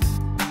sweet.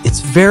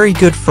 It's very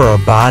good for our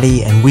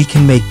body and we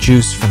can make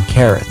juice from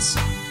carrots.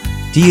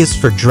 D is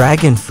for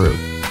dragon fruit.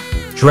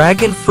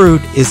 Dragon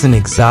fruit is an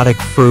exotic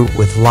fruit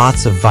with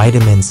lots of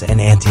vitamins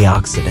and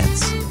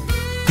antioxidants.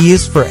 E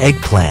is for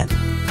eggplant.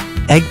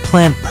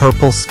 Eggplant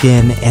purple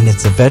skin and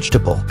it's a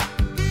vegetable.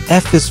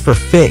 F is for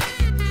fig.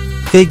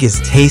 Fig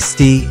is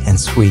tasty and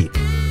sweet,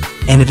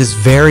 and it is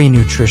very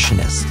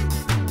nutritionist.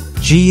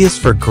 G is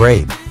for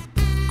grape.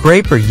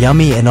 Grape are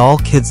yummy and all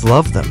kids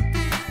love them.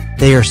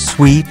 They are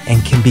sweet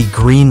and can be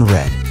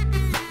green-red.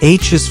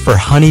 H is for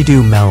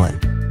honeydew melon.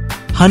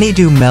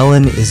 Honeydew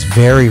melon is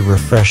very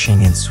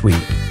refreshing and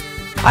sweet.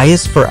 I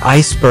is for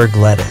iceberg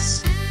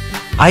lettuce.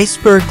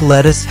 Iceberg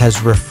lettuce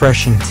has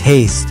refreshing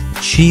taste.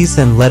 Cheese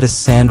and lettuce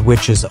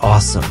sandwich is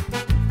awesome.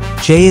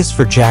 J is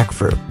for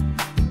jackfruit.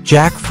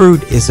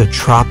 Jackfruit is a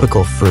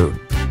tropical fruit.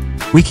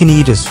 We can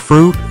eat as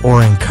fruit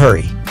or in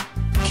curry.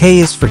 K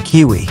is for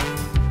kiwi.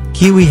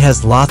 Kiwi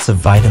has lots of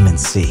vitamin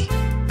C.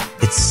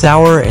 It's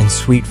sour and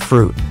sweet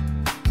fruit.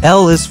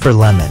 L is for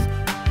lemon.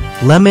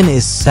 Lemon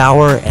is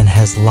sour and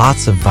has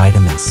lots of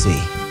vitamin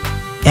C.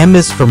 M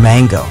is for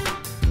mango.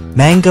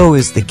 Mango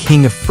is the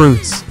king of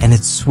fruits and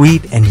it's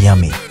sweet and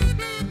yummy.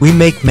 We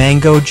make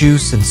mango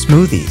juice and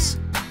smoothies.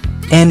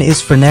 N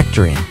is for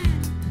nectarine.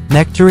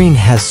 Nectarine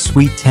has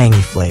sweet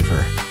tangy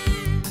flavor.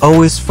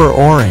 O is for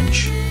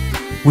orange.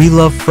 We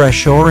love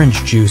fresh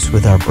orange juice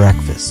with our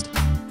breakfast.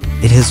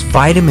 It has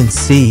vitamin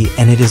C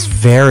and it is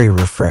very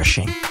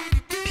refreshing.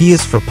 P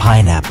is for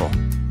pineapple.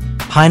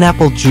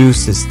 Pineapple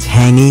juice is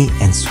tangy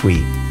and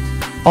sweet.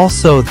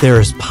 Also, there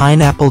is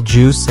pineapple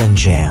juice and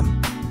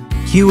jam.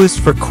 Q is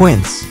for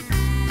quince.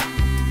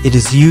 It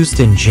is used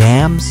in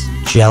jams,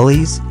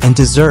 jellies, and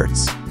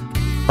desserts.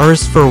 R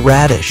is for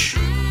radish.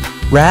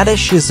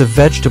 Radish is a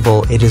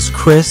vegetable. It is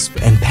crisp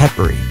and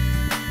peppery.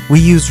 We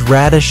use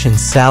radish in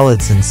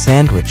salads and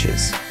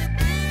sandwiches.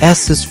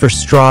 S is for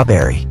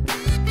strawberry.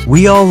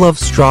 We all love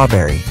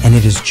strawberry and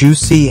it is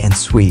juicy and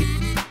sweet.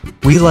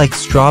 We like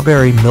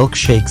strawberry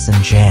milkshakes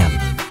and jam.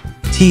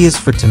 T is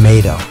for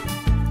tomato.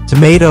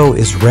 Tomato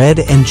is red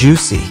and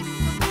juicy.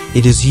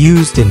 It is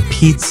used in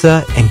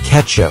pizza and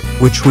ketchup,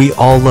 which we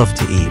all love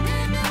to eat.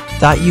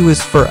 U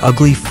is for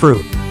ugly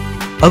fruit.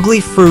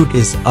 Ugly fruit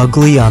is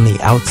ugly on the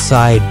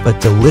outside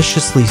but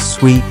deliciously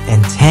sweet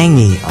and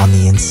tangy on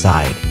the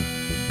inside.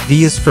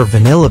 V is for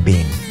vanilla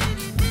bean.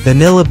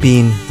 Vanilla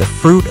bean, the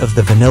fruit of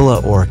the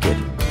vanilla orchid.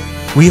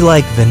 We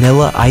like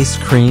vanilla ice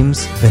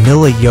creams,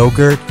 vanilla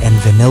yogurt, and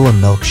vanilla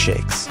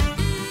milkshakes.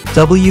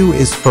 W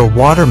is for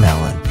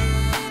watermelon.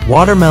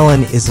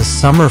 Watermelon is a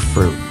summer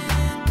fruit.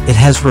 It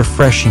has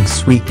refreshing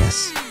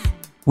sweetness.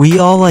 We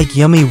all like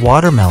yummy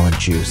watermelon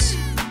juice.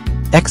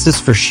 X is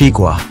for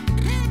Shigua.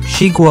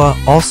 Shigua,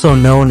 also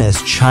known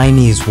as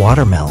Chinese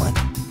watermelon.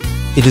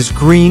 It is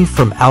green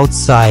from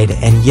outside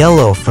and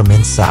yellow from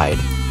inside.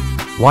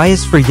 Y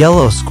is for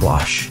yellow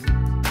squash.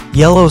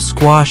 Yellow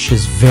squash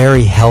is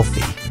very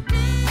healthy.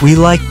 We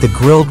like the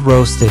grilled,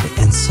 roasted,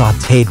 and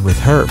sautéed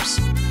with herbs.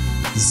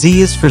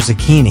 Z is for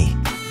zucchini.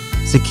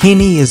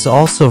 Zucchini is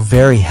also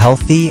very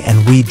healthy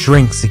and we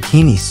drink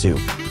zucchini soup.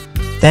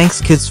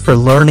 Thanks kids for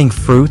learning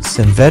fruits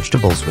and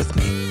vegetables with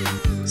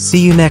me. See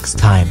you next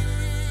time.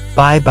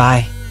 Bye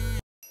bye.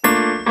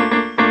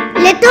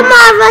 Little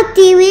Marva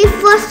TV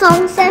for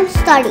songs and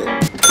study.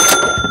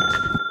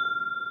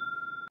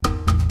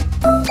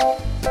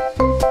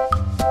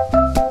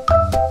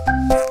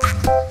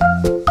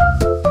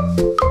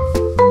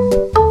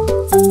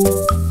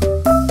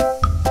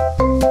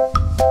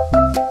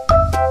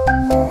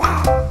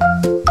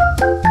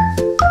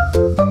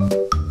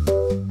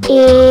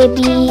 A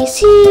B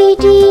C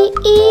D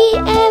E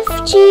F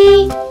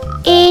G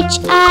H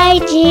I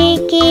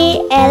J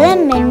K L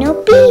M N O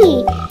P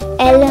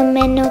L M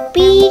N O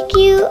P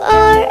Q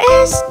R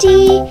S T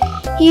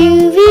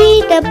U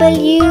V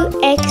W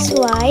X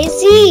Y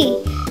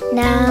Z.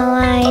 Now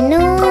I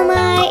know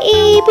my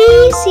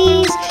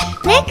ABCs.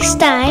 Next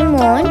time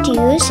won't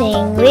you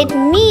sing with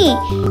me?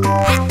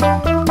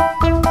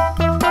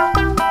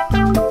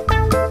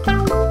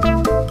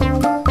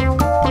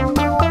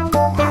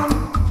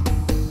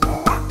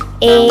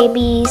 A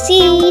B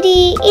C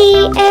D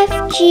E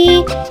F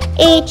G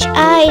H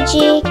I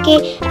J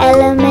K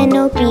L M N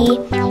O P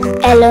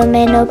L M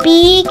N O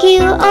P Q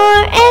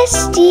R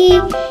S T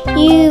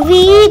U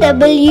V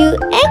W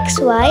X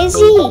Y Z.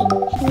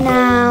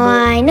 Now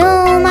I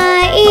know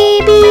my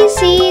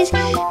ABCs.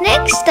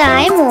 Next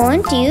time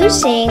won't you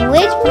sing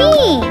with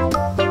me?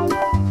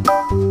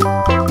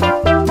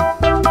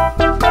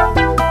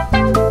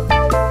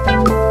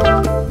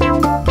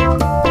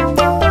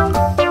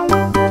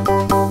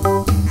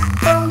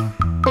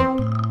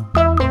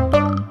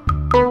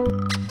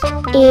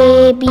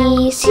 A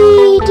B C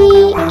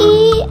D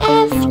E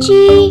F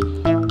G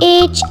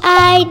H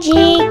I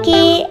J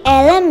K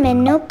L M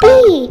N O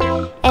P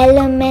L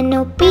M N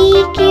O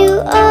P Q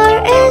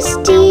R S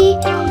T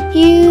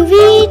U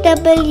V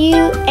W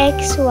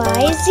X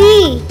Y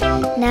Z.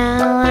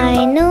 Now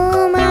I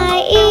know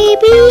my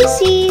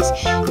ABCs.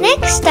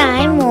 Next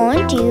time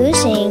won't you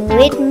sing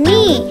with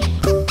me?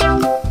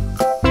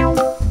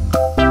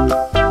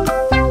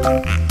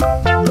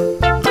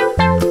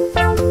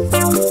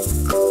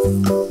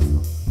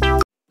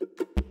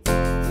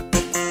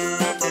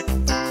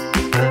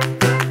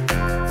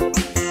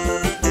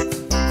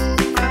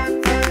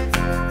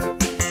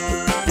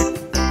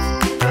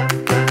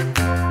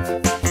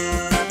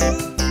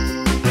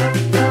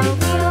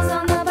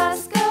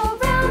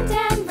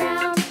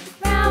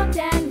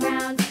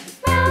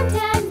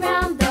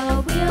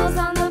 The wheels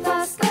on the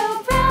bus go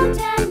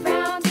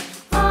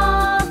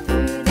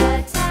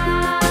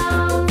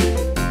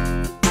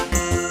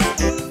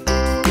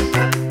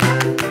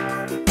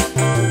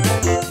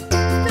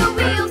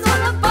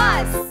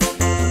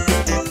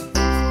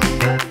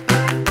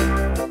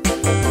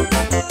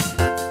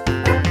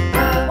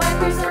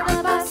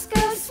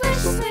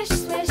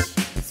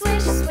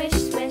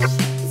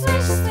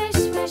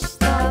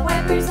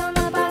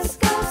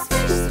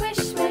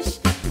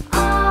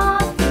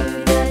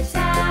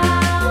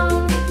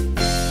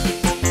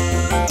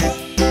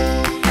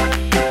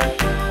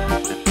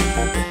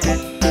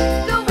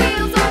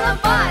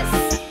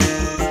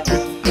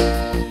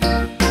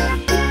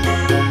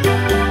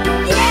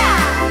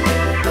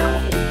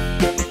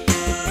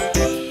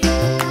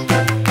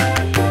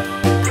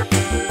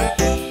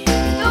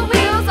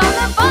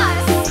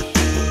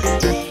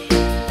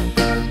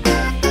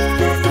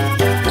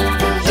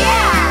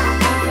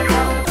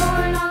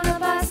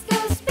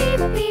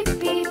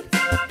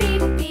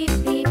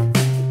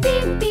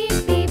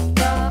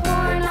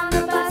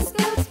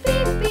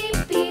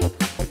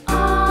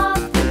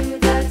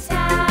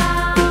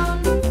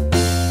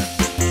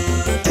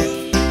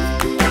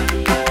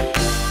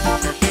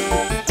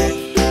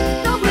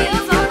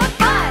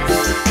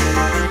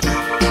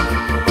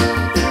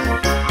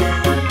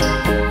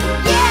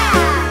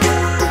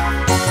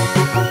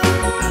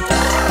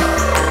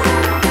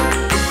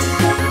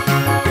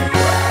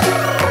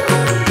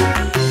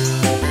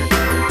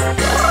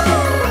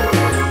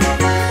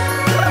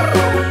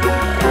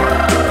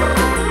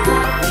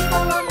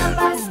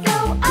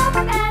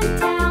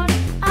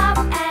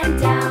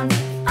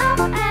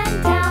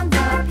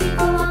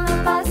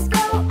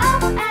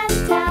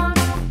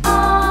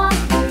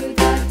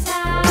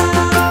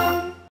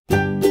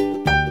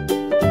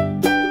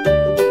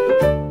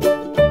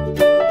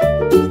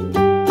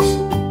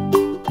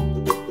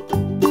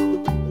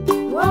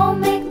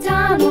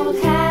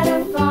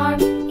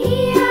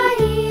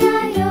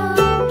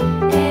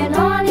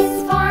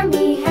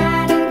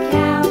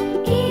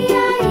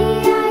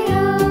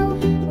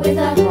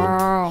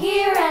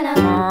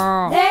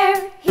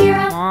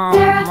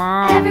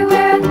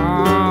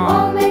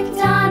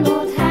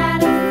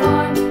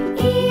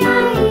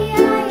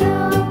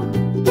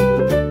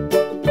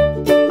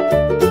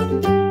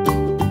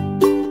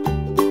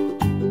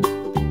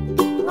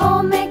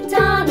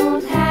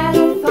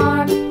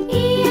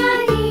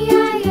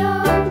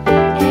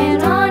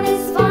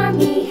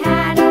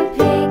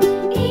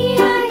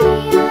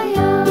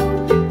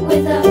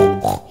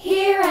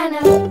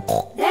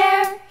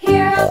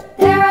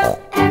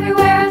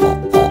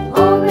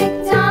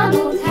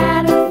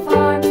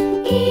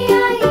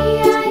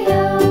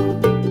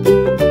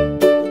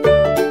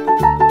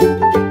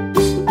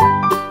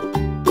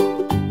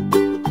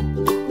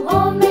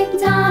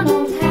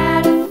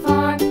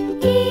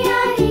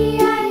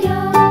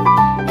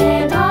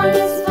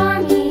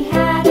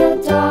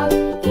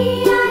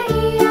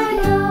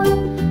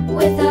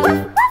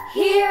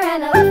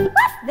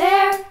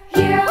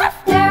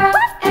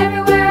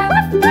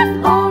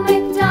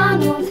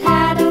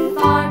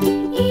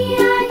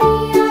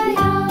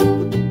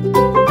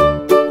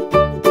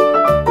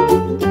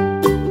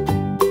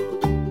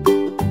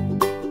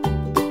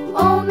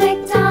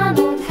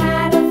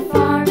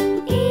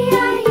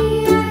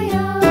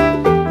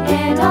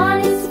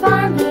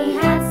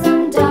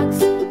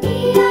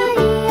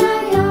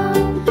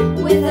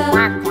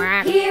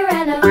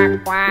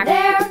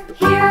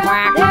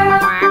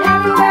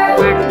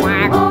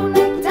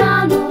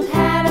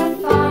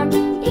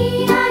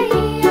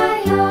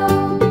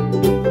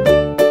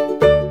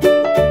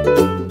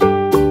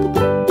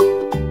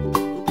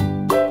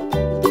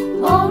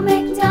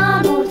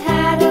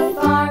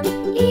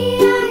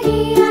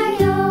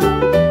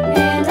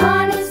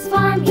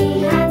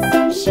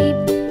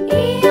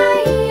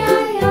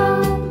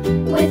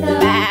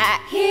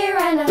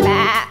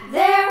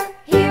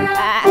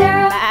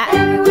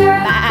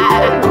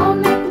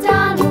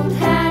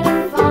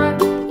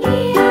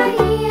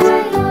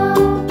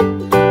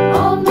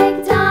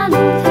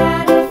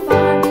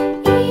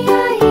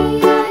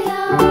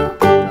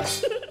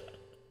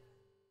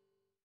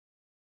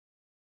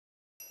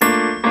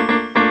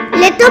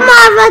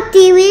Marva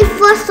TV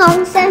for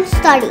songs and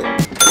study.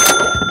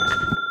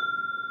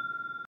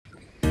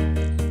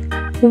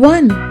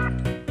 1.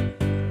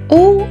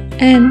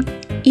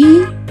 O-N-E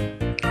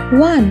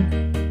 1.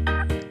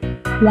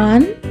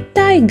 One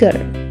tiger.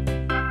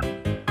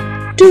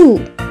 2.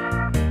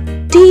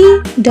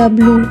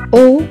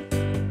 T-W-O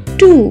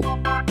 2.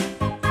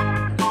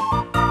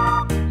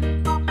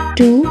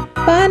 Two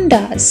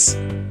pandas.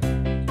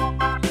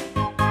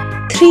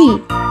 3.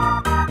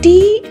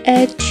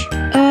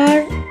 T-H-R-E-E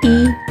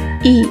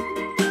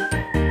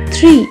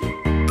 3.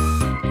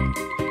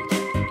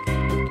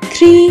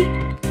 Three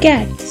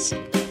cats.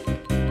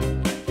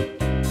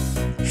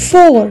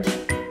 4.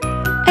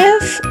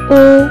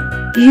 F-O-U-R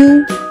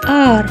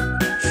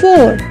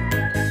 4.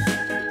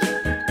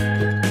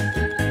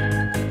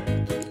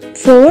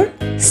 4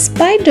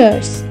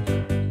 spiders.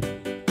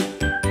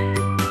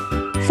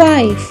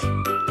 5.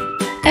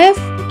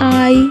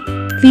 F-I-V-E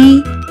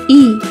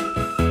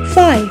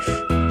 5.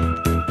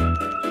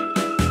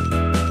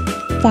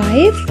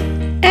 5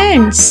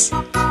 ants.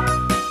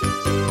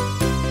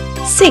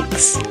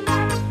 6.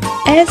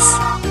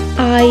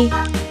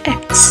 S-I-X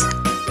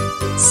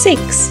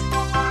 6.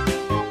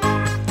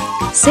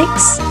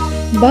 6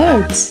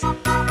 birds.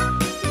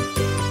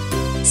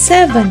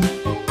 7.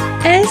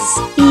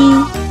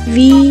 S-E-V-E-N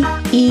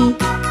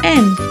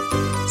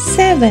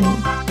 7.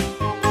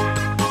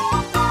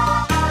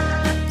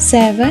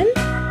 7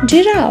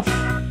 giraffe.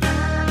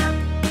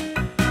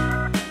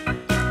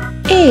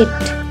 8.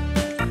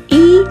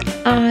 E-I-G-H-T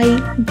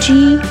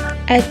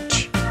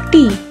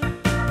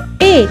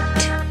 8.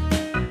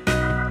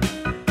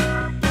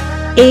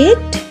 8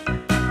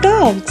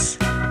 dogs.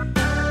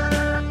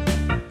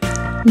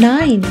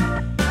 9.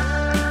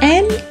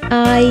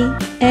 N-I-N-E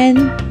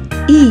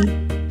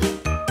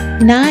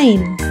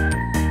 9.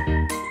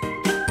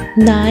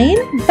 9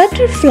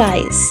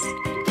 butterflies.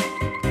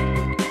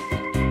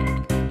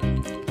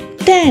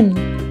 10.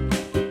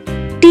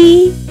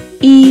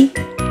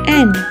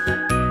 T-E-N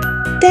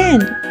 10.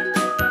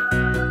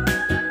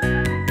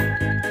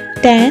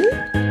 10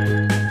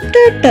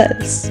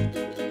 turtles.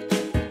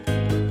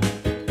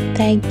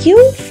 Thank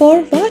you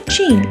for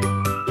watching.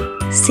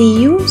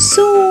 See you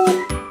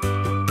soon.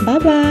 Bye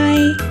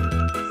bye.